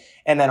 right?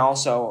 And then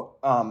also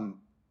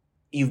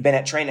you've been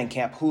at training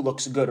camp. Who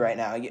looks good right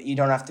now? You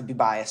don't have to be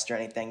biased or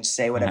anything.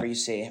 Say whatever you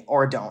see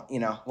or don't,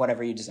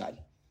 whatever you decide.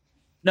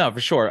 No,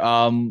 for sure.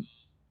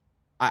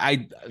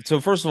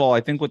 So first of all,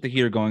 I think what the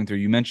Heat are going through,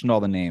 you mentioned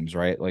all the names,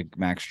 right? Like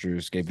Max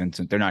Strus, Gabe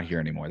Vincent, they're not here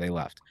anymore. They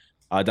left.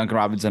 Duncan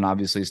Robinson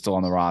obviously is still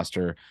on the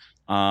roster.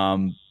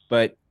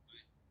 But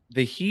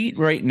the Heat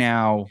right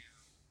now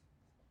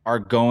are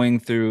going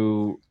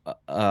through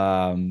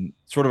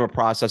sort of a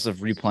process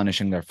of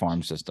replenishing their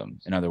farm system.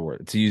 In other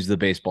words, to use the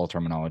baseball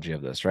terminology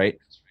of this, right?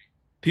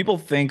 People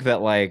think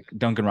that like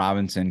Duncan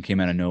Robinson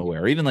came out of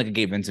nowhere, or even like a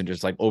Gabe Vincent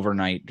just like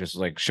overnight, just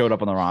like showed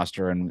up on the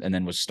roster and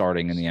then was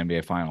starting in the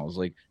NBA Finals.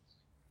 Like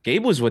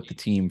Gabe was with the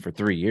team for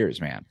 3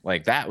 years, man.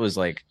 Like that was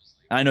like,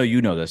 I know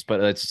you know this,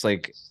 but it's just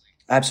like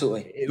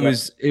absolutely it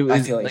was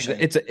like,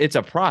 it's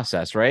a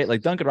process, right?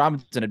 Like Duncan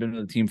Robinson had been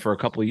with the team for a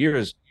couple of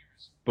years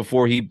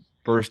before he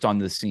burst on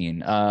the scene.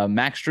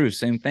 Max Strus,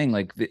 same thing.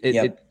 Like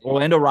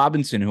Orlando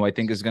Robinson, who I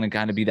think is going to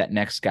kind of be that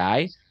next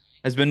guy,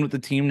 has been with the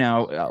team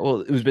now.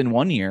 It was been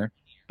 1 year,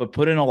 but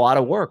put in a lot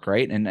of work,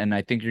 right? And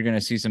I think you're going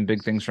to see some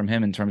big things from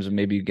him in terms of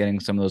maybe getting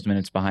some of those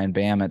minutes behind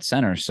Bam at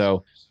center.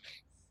 So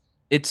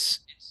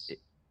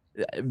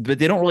but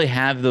they don't really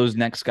have those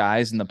next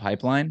guys in the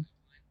pipeline,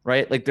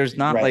 right? Like there's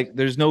not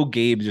there's no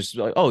Gabe just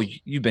like, oh,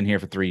 you've been here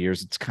for 3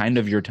 years. It's kind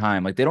of your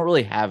time. Like they don't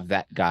really have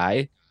that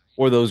guy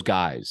or those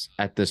guys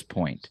at this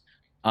point.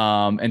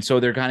 And so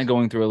they're kind of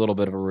going through a little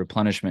bit of a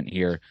replenishment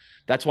here.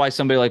 That's why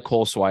somebody like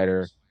Cole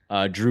Swider,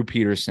 Drew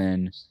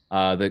Peterson,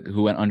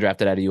 who went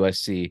undrafted out of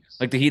USC,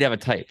 like the Heat have a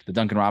type. The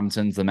Duncan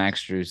Robinsons, the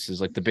Max Strus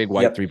is like the big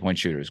white 3-point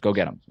shooters. Go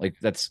get them. Like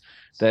that's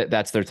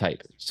their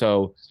type.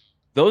 So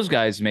those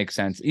guys make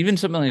sense. Even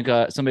somebody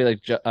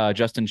like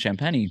Justin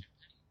Champagnie.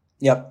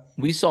 Yep.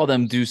 We saw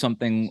them do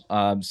something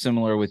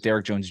similar with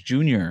Derrick Jones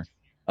Jr.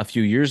 a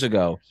few years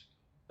ago.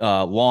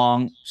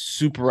 Long,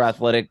 super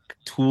athletic,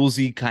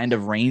 toolsy, kind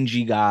of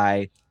rangy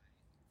guy.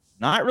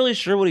 Not really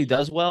sure what he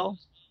does well,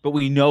 but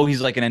we know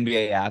he's like an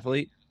NBA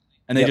athlete.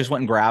 And they just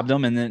went and grabbed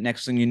him. And then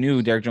next thing you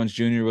knew, Derrick Jones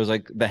Jr. was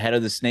like the head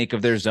of the snake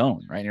of their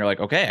zone, right? And you're like,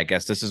 okay, I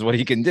guess this is what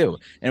he can do.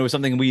 And it was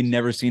something we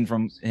never seen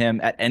from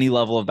him at any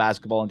level of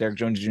basketball in Derrick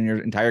Jones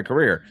Jr.'s entire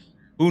career.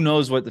 who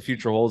knows what the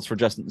future holds for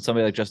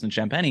somebody like Justin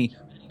Champagny,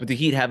 but the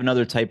Heat have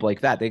another type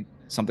like that.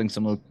 Something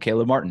similar to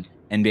Caleb Martin,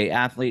 NBA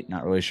athlete,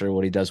 not really sure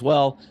what he does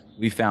well.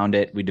 We found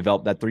it. We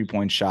developed that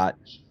 3-point shot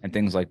and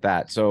things like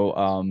that.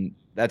 So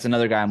that's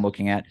another guy I'm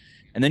looking at.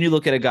 And then you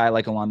look at a guy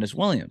like Alondas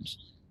Williams,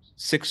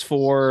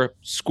 6'4",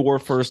 score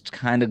first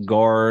kind of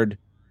guard,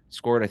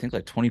 scored I think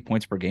like 20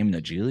 points per game in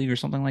the G League or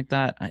something like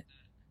that.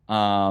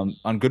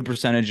 On good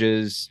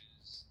percentages,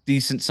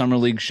 decent summer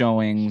league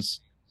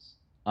showings.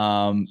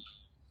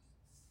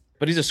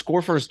 But he's a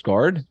score first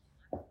guard.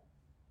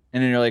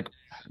 And then you're like,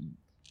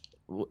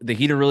 the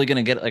Heat are really going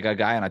to get like a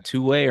guy on a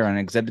 2-way or an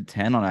exhibit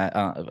 10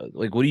 on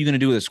like, what are you going to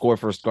do with a score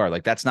first guard?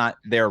 Like, that's not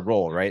their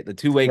role, right? The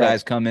 2-way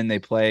guys come in, they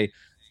play,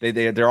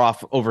 they're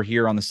off over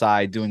here on the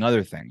side doing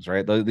other things,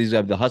 right? These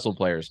are the hustle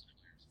players.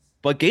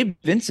 But Gabe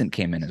Vincent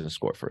came in as a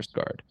score first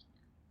guard,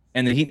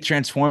 and the Heat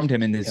transformed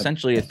him into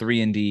essentially a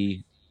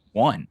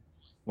 3-and-D-1,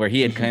 where he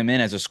had come in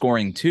as a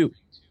scoring 2.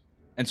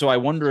 And so I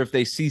wonder if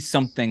they see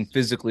something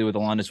physically with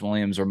Alondas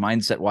Williams or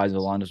mindset-wise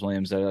with Alondas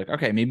Williams that are like,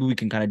 okay, maybe we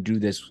can kind of do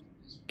this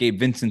Gabe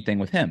Vincent thing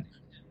with him.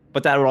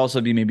 But that would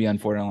also be maybe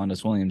unfair to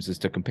Alondas Williams is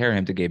to compare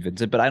him to Gabe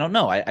Vincent. But I don't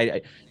know.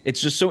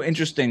 It's just so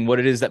interesting what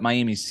it is that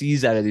Miami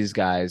sees out of these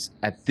guys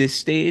at this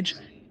stage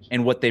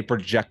and what they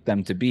project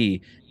them to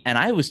be. And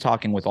I was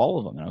talking with all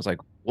of them, and I was like,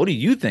 what do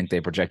you think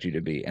they project you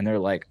to be? And they're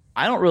like,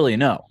 I don't really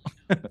know.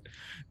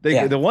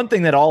 The one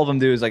thing that all of them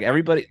do is like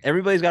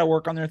everybody's got to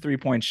work on their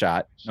 3-point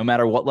shot, no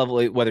matter what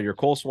level, whether you're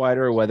Cole Swider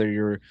or whether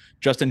you're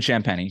Justin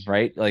Champagny,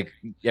 right? Like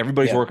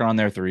everybody's working on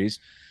their threes.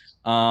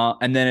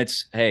 And then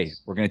it's, hey,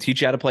 we're going to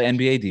teach you how to play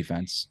NBA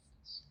defense.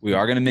 We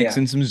are going to mix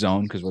in some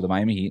zone because we're the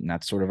Miami Heat, and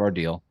that's sort of our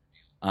deal.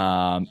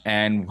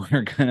 And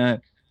we're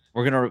gonna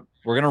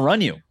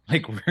run you.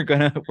 Like you're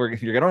gonna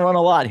run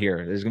a lot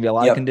here. There's gonna be a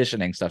lot of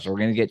conditioning stuff. So we're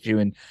gonna get you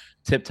in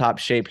tip top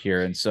shape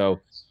here. And so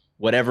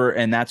whatever,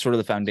 and that's sort of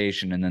the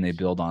foundation, and then they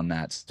build on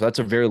that. So that's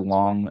a very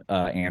long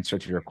answer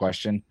to your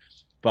question,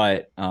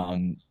 but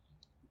I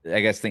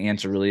guess the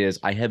answer really is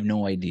I have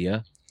no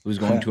idea who's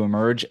going to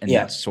emerge, and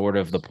that's sort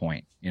of the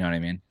point. You know what I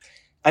mean?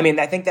 I mean,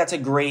 I think that's a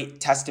great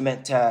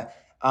testament to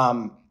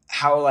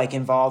how like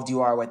involved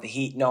you are with the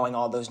Heat, knowing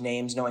all those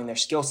names, knowing their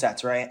skill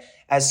sets, right?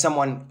 As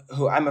someone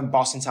who I'm a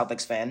Boston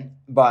Celtics fan,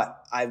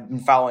 but I've been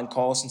following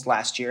Cole since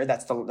last year.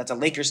 That's a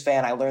Lakers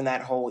fan. I learned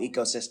that whole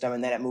ecosystem,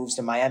 and then it moves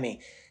to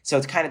Miami. So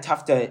it's kind of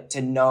tough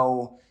to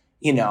know,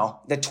 you know,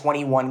 the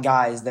 21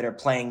 guys that are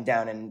playing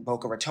down in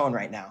Boca Raton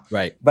right now.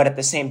 Right. But at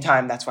the same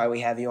time, that's why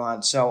we have you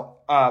on. So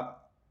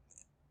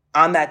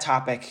on that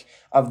topic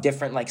of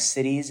different like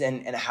cities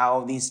and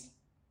how these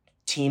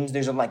teams,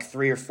 there's like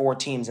 3 or 4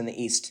 teams in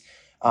the East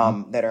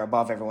that are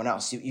above everyone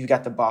else. You've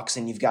got the Bucks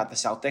and you've got the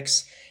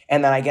Celtics.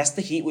 And then I guess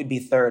the Heat would be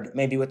third,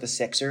 maybe with the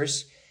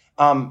Sixers.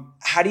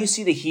 How do you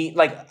see the Heat?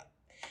 Like,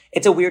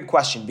 it's a weird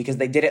question because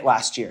they did it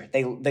last year.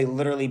 They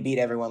literally beat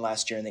everyone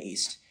last year in the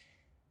East.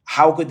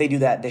 How could they do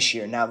that this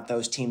year now that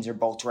those teams are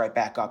bolted right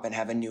back up and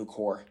have a new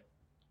core?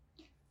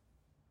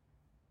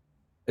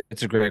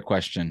 It's a great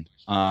question.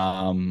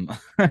 I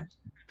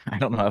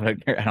don't know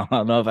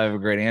if I have a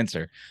great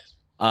answer.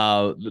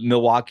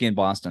 Milwaukee and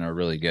Boston are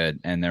really good,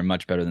 and they're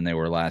much better than they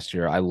were last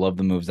year. I love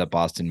the moves that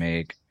Boston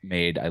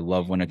made. I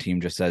love when a team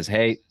just says,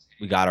 hey,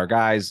 we got our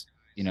guys.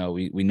 You know,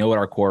 we know what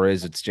our core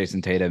is. It's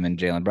Jason Tatum and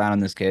Jaylen Brown in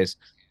this case.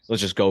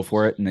 Let's just go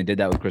for it. And they did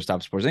that with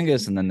Kristaps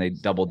Porzingis, and then they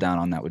doubled down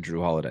on that with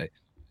Drew Holiday.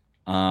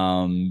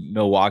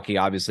 Milwaukee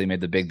obviously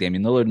made the big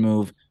Damian Lillard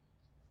move.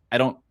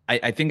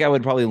 I think I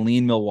would probably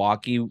lean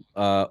Milwaukee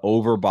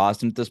over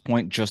Boston at this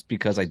point, just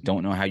because I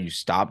don't know how you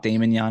stop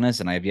Dame and Giannis,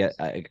 and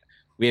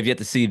we have yet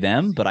to see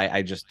them, but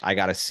I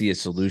got to see a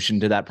solution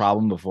to that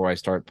problem before I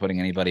start putting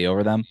anybody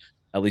over them,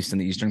 at least in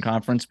the Eastern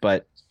Conference.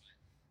 But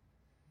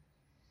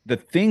the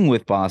thing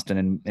with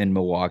Boston and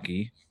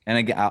Milwaukee, and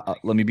again,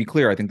 let me be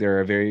clear, I think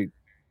they're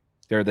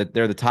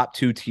the top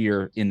 2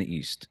 tier in the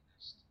East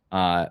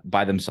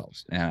by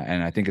themselves,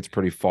 and I think it's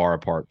pretty far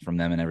apart from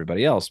them and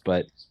everybody else.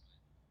 But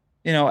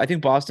you know, I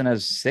think Boston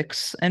has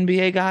 6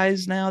 NBA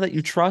guys now that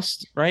you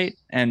trust, right?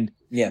 And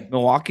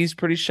Milwaukee's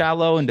pretty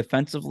shallow, and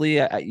defensively,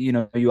 you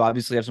know, you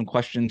obviously have some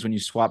questions when you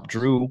swap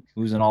Drew,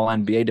 who's an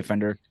all-NBA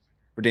defender,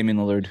 for Damian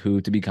Lillard, who,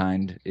 to be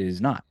kind,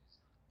 is not.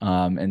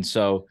 And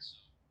so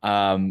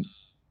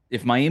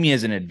if Miami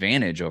has an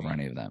advantage over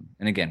any of them,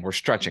 and again, we're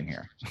stretching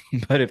here,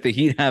 but if the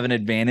Heat have an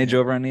advantage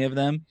over any of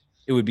them,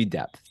 it would be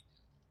depth.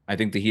 I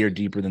think the Heat are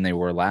deeper than they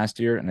were last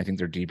year, and I think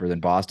they're deeper than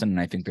Boston,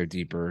 and I think they're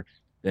deeper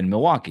than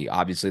Milwaukee.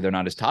 Obviously, they're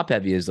not as top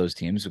heavy as those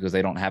teams because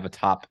they don't have a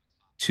top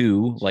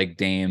 2 like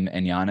Dame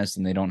and Giannis,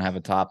 and they don't have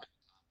a top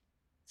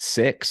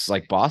 6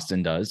 like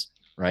Boston does,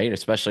 right?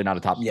 Especially not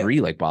a top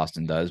 3 like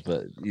Boston does,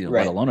 but you know,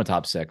 let alone a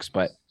top 6.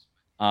 But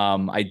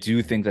I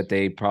do think that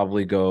they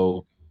probably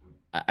go.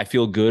 I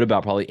feel good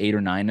about probably 8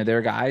 or 9 of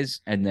their guys,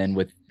 and then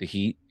with the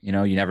Heat, you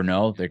know, you never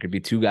know. There could be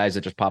 2 guys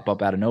that just pop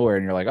up out of nowhere,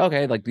 and you're like,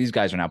 okay, like these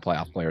guys are now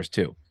playoff players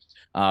too.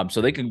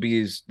 So they could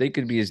be as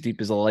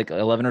deep as like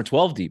 11 or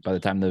 12 deep by the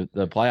time the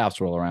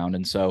playoffs roll around.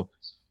 And so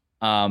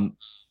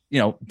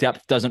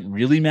depth doesn't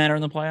really matter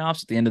in the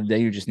playoffs. At the end of the day,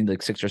 you just need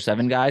like 6 or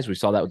 7 guys. We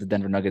saw that with the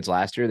Denver Nuggets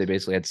last year. They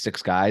basically had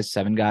 6 guys,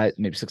 7 guys,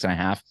 maybe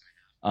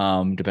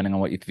 6.5, depending on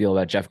what you feel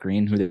about Jeff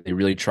Green, who they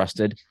really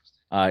trusted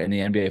in the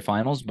NBA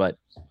Finals. But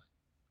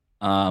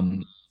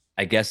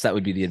I guess that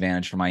would be the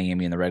advantage for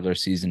Miami in the regular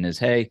season is,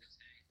 hey,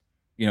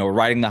 we're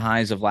riding the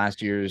highs of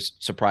last year's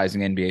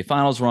surprising NBA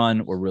Finals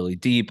run. We're really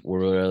deep.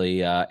 We're really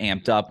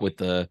amped up with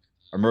the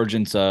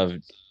emergence of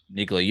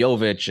Nikola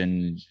Jovic,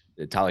 and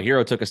Tyler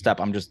Hero took a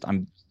step. I'm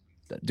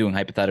doing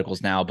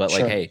hypotheticals now, but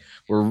Sure. like, hey,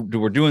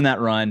 we're doing that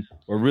run.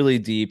 We're really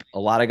deep. A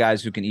lot of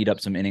guys who can eat up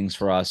some innings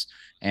for us.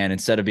 And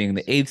instead of being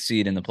the 8th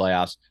seed in the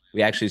playoffs,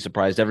 we actually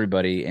surprised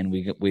everybody, and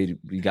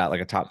we got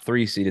like a top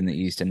 3 seed in the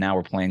East. And now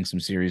we're playing some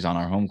series on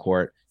our home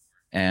court,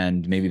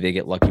 and maybe they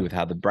get lucky with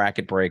how the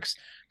bracket breaks.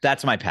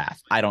 That's my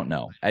path. I don't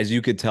know. As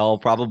you could tell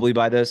probably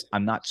by this,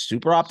 I'm not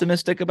super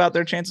optimistic about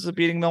their chances of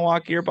beating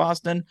Milwaukee or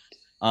Boston.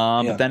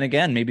 But then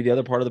again, maybe the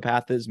other part of the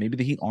path is maybe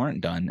the Heat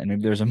aren't done, and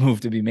maybe there's a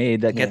move to be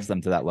made that gets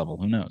them to that level.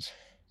 Who knows?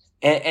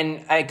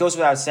 And it goes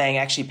without saying,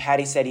 actually,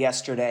 Patty said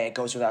yesterday, it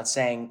goes without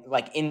saying,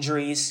 like,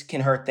 injuries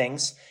can hurt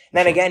things. And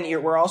then again,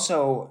 we're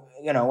also,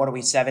 what are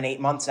we, 7-8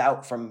 months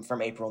out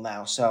from April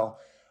now. So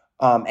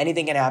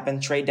anything can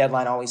happen. Trade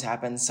deadline always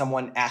happens.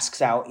 Someone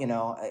asks out,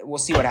 we'll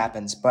see what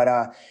happens.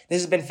 But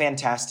this has been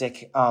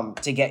fantastic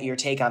to get your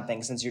take on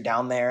things since you're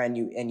down there and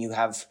you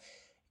have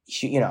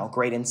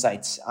great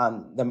insights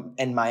on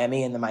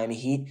Miami and the Miami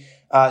Heat.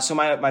 So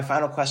my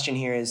final question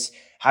here is,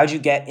 how'd you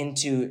get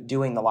into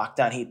doing the Locked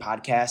On Heat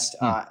podcast?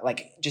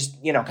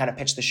 Kind of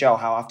pitch the show.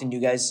 How often do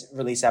you guys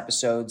release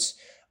episodes?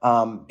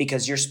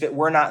 Because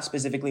we're not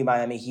specifically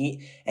Miami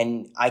Heat,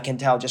 and I can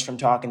tell just from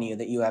talking to you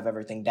that you have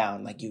everything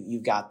down. Like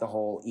you've got the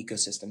whole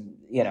ecosystem,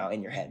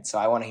 in your head. So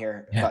I want to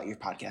hear about your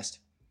podcast.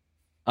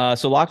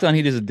 So Locked On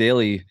Heat is a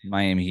daily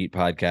Miami Heat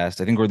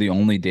podcast. I think we're the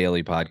only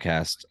daily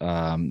podcast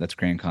that's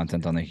creating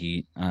content on the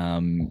Heat.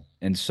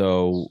 And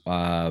so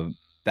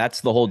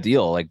that's the whole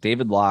deal. Like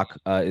David Locke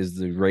is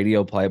the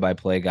radio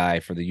play-by-play guy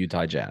for the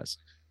Utah Jazz.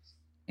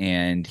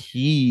 And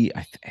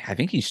I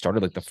think he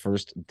started like the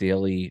first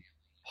daily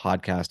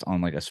podcast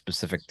on like a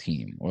specific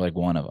team or like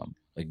one of them,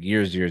 like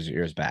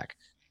years back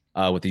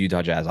with the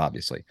Utah Jazz,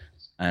 obviously,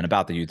 and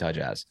about the Utah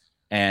Jazz.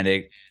 And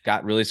it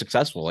got really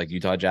successful. Like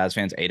Utah Jazz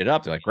fans ate it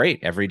up. They're like, great,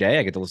 every day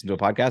I get to listen to a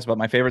podcast about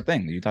my favorite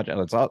thing, the Utah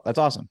Jazz. That's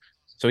awesome.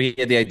 So he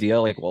had the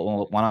idea, like,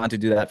 well, why not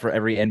do that for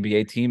every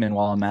NBA team? And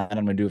while I'm at it,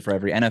 I'm going to do it for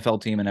every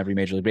NFL team and every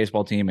Major League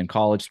Baseball team and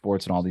college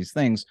sports and all these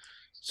things.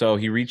 So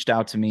he reached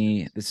out to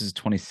me. This is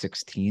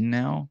 2016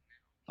 now.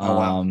 Oh,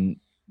 wow.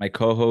 My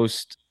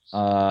co-host,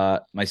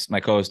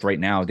 my co-host right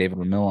now, David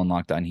Ramil on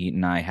Locked On Heat,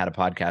 and I had a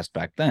podcast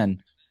back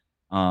then.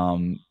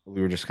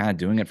 We were just kind of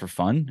doing it for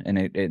fun, and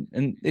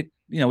it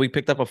we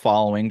picked up a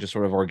following just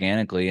sort of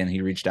organically, and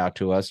he reached out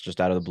to us just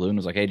out of the blue and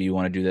was like, hey, do you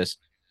want to do this?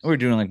 And we were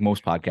doing like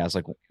most podcasts,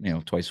 like,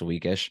 twice a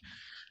week-ish.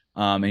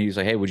 And he was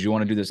like, hey, would you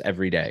want to do this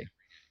every day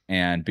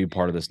and be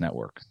part of this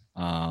network?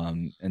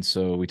 And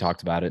so we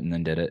talked about it and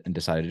then did it and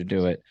decided to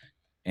do it.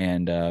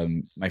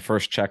 And my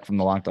first check from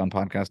the Locked On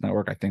Podcast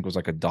Network, I think, was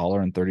like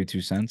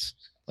 $1.32.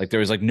 Like there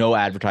was like no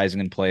advertising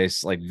in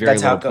place, like very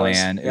little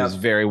plan. Yep. It was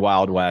very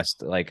Wild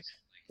West. Like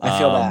I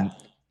feel that.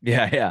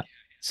 Yeah.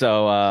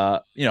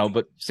 So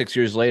but 6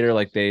 years later,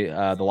 like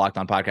the Locked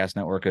On Podcast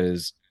Network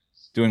is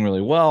doing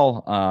really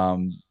well.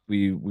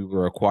 We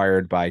were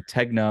acquired by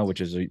Tegna, which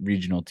is a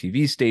regional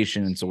TV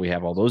station, and so we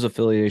have all those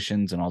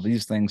affiliations and all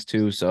these things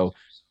too. So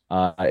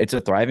it's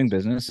a thriving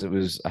business. It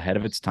was ahead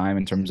of its time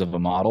in terms of a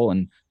model,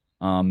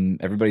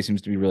 and everybody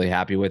seems to be really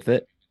happy with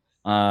it.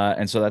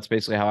 And so that's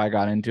basically how I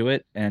got into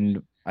it.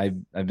 And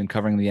I've been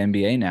covering the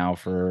NBA now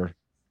for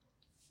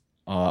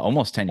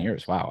almost 10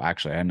 years. Wow.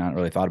 Actually, I had not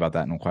really thought about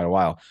that in quite a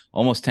while.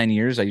 Almost 10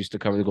 years. I used to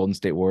cover the Golden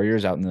State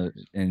Warriors out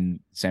in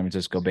San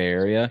Francisco Bay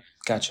Area.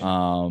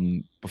 Gotcha.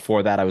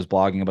 Before that, I was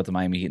blogging about the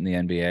Miami Heat in the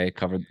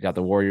NBA, got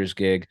the Warriors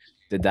gig,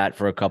 did that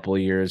for a couple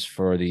of years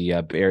for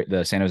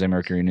the San Jose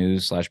Mercury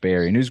News / Bay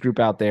Area News Group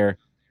out there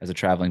as a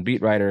traveling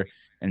beat writer.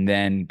 And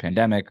then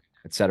pandemic,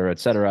 et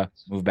cetera,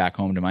 moved back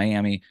home to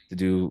Miami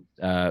to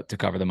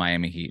cover the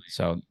Miami Heat.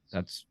 So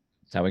that's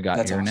how we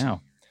got here awesome.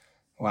 Now.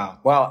 Wow.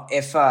 Well,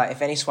 if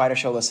any Swider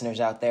Show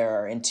listeners out there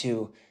are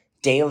into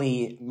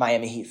daily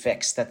Miami Heat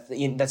fix, that's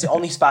the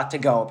only spot to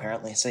go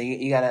apparently. So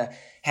you got to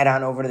head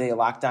on over to the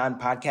Locked On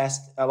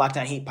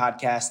Heat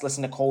podcast,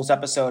 listen to Cole's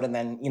episode, and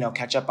then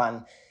catch up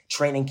on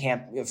training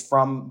camp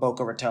from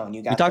Boca Raton.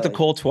 We talked to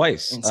Cole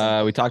twice.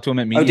 We talked to him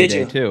at Media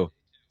Day too.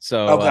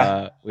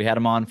 So we had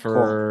him on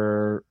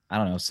for I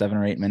don't know 7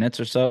 or 8 minutes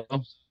or so.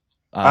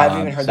 I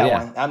haven't even heard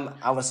that one.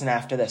 I'll listen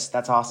after this.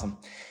 That's awesome.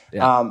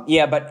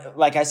 Yeah. But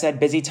like I said,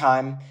 busy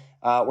time.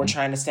 We're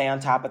trying to stay on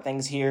top of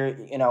things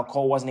here.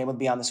 Cole wasn't able to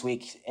be on this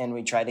week, and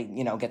we tried to,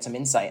 get some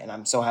insight, and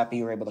I'm so happy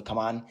you were able to come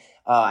on.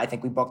 I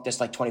think we booked this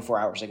like 24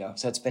 hours ago.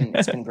 So it's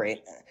been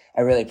great.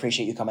 I really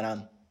appreciate you coming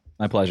on.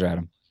 My pleasure,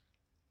 Adam.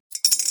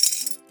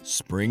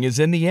 Spring is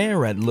in the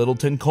air at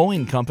Littleton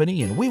Coin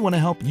Company, and we want to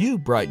help you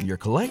brighten your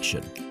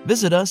collection.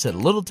 Visit us at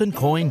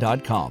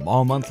littletoncoin.com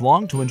all month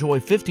long to enjoy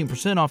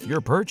 15% off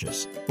your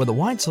purchase. With a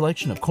wide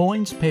selection of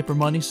coins, paper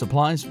money,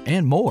 supplies,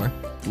 and more,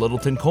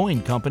 Littleton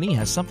Coin Company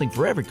has something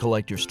for every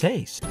collector's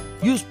taste.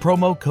 Use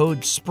promo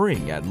code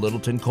SPRING at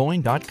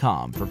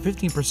littletoncoin.com for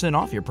 15%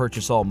 off your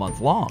purchase all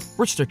month long.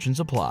 Restrictions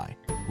apply.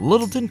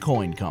 Littleton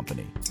Coin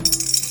Company.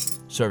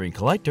 Serving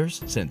collectors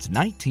since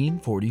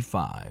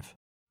 1945.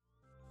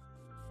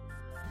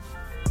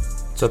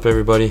 What's up,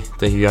 everybody?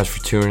 Thank you guys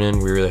for tuning in.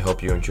 We really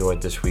hope you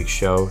enjoyed this week's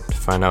show. To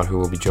find out who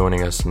will be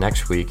joining us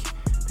next week,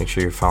 make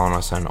sure you're following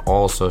us on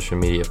all social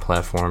media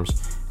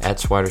platforms, at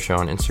Swider Show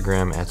on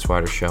Instagram, at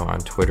Swider Show on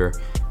Twitter,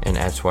 and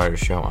at Swider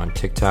Show on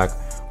TikTok.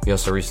 We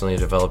also recently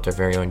developed our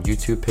very own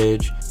YouTube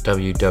page,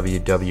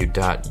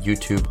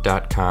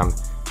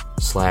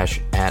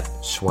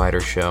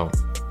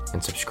 www.youtube.com/@SwiderShow,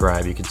 and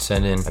subscribe. You can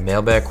send in a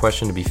mailbag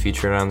question to be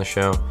featured on the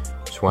show,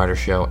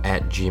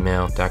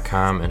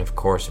 swidershow@gmail.com. And of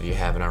course, if you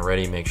haven't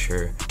already, make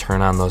sure to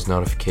turn on those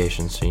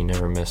notifications so you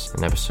never miss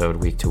an episode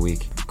week to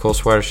week. Cole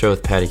Swider Show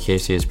with Patty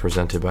Casey is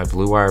presented by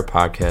Blue Wire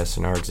Podcasts,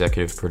 and our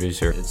executive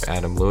producer is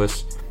Adam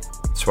Lewis.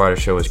 Swider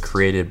Show is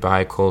created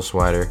by Cole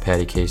Swider,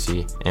 Patty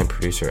Casey, and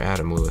producer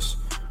Adam Lewis.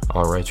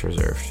 All rights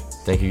reserved.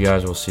 Thank you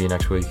guys. We'll see you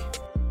next week.